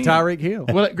the Like other a end. Tyreek Hill.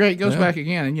 Well, Greg goes Yeah. back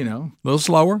again, and A little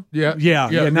slower. yeah,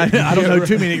 I don't know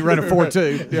too many that run a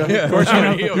 4.2. Yeah. Of course,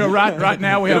 right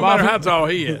now we have No matter how tall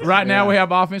he is. Right now we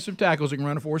have offensive tackles that can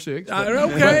run a 4.6.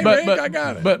 Okay, Rick, I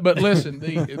got it. But listen,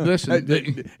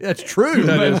 That's true.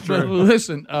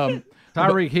 Listen,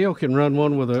 Tyreek Hill can run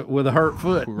one with a hurt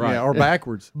foot. Right. Yeah, or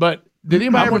backwards. But did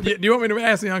anybody ever? Do you want me to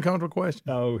ask the uncomfortable question?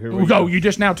 Oh, here we Go, you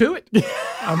just now to it.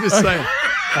 I'm just saying.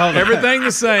 Everything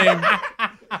the same.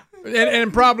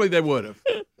 And probably they would have.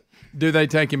 Do they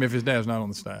take him if his dad's not on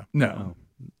the staff? No.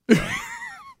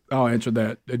 I'll answer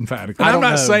that emphatically. I'm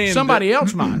not saying somebody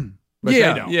else might. But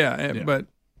yeah, they don't. yeah, but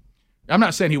I'm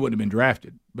not saying he wouldn't have been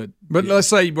drafted, but let's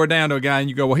say we're down to a guy and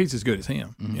you go, well, he's as good as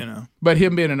him. You know, but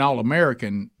him being an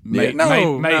All-American, made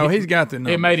he's got the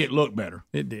numbers. It made it look better.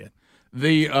 It did.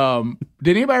 Did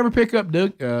anybody ever pick up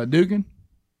Dugan?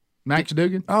 Max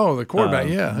Dugan? Oh, the quarterback,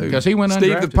 yeah, because he went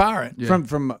Steve undrafted. the Pirate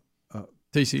From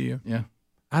TCU. Yeah,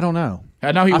 I don't know.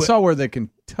 I know he. I saw where the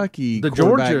Kentucky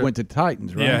quarterback Georgia went to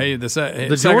Titans, right? Yeah, the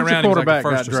Georgia second round, quarterback he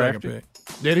was like the first got or second drafted.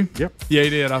 pick. Did he? Yep. Yeah, he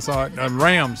did. I saw it.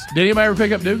 Rams. Did anybody ever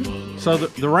pick up Dugan? So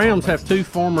the Rams have two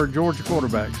former Georgia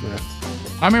quarterbacks now.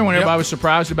 I remember when everybody was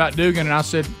surprised about Dugan, and I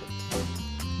said,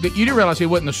 you didn't realize he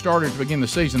wasn't the starter to begin the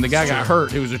season. The guy got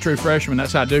hurt. He was a true freshman.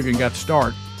 That's how Dugan got the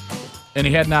start. And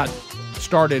he had not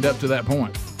started up to that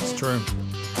point. It's true.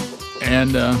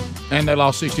 And they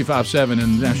lost 65-7 in the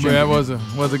national Yeah, championship.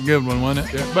 that was a good one,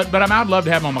 wasn't it? Yeah, but I'd love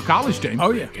to have him on my college team. Oh,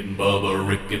 yeah. Rick and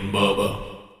Bubba.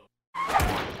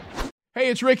 Hey,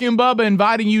 it's Rick and Bubba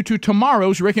inviting you to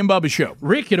tomorrow's Rick and Bubba show.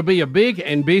 Rick, it'll be a big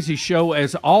and busy show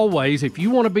as always. If you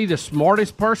want to be the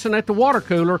smartest person at the water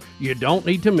cooler, you don't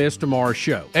need to miss tomorrow's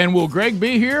show. And will Greg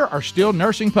be here or still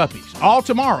nursing puppies? All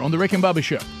tomorrow on the Rick and Bubba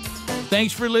show.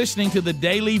 Thanks for listening to the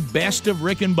daily Best of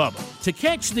Rick and Bubba. To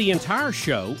catch the entire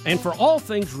show and for all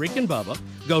things Rick and Bubba,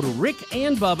 go to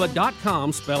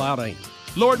rickandbubba.com, spell out AIM.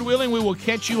 Lord willing, we will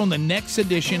catch you on the next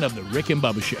edition of the Rick and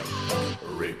Bubba show.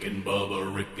 Rick and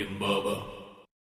Bubba, Rick and Bubba.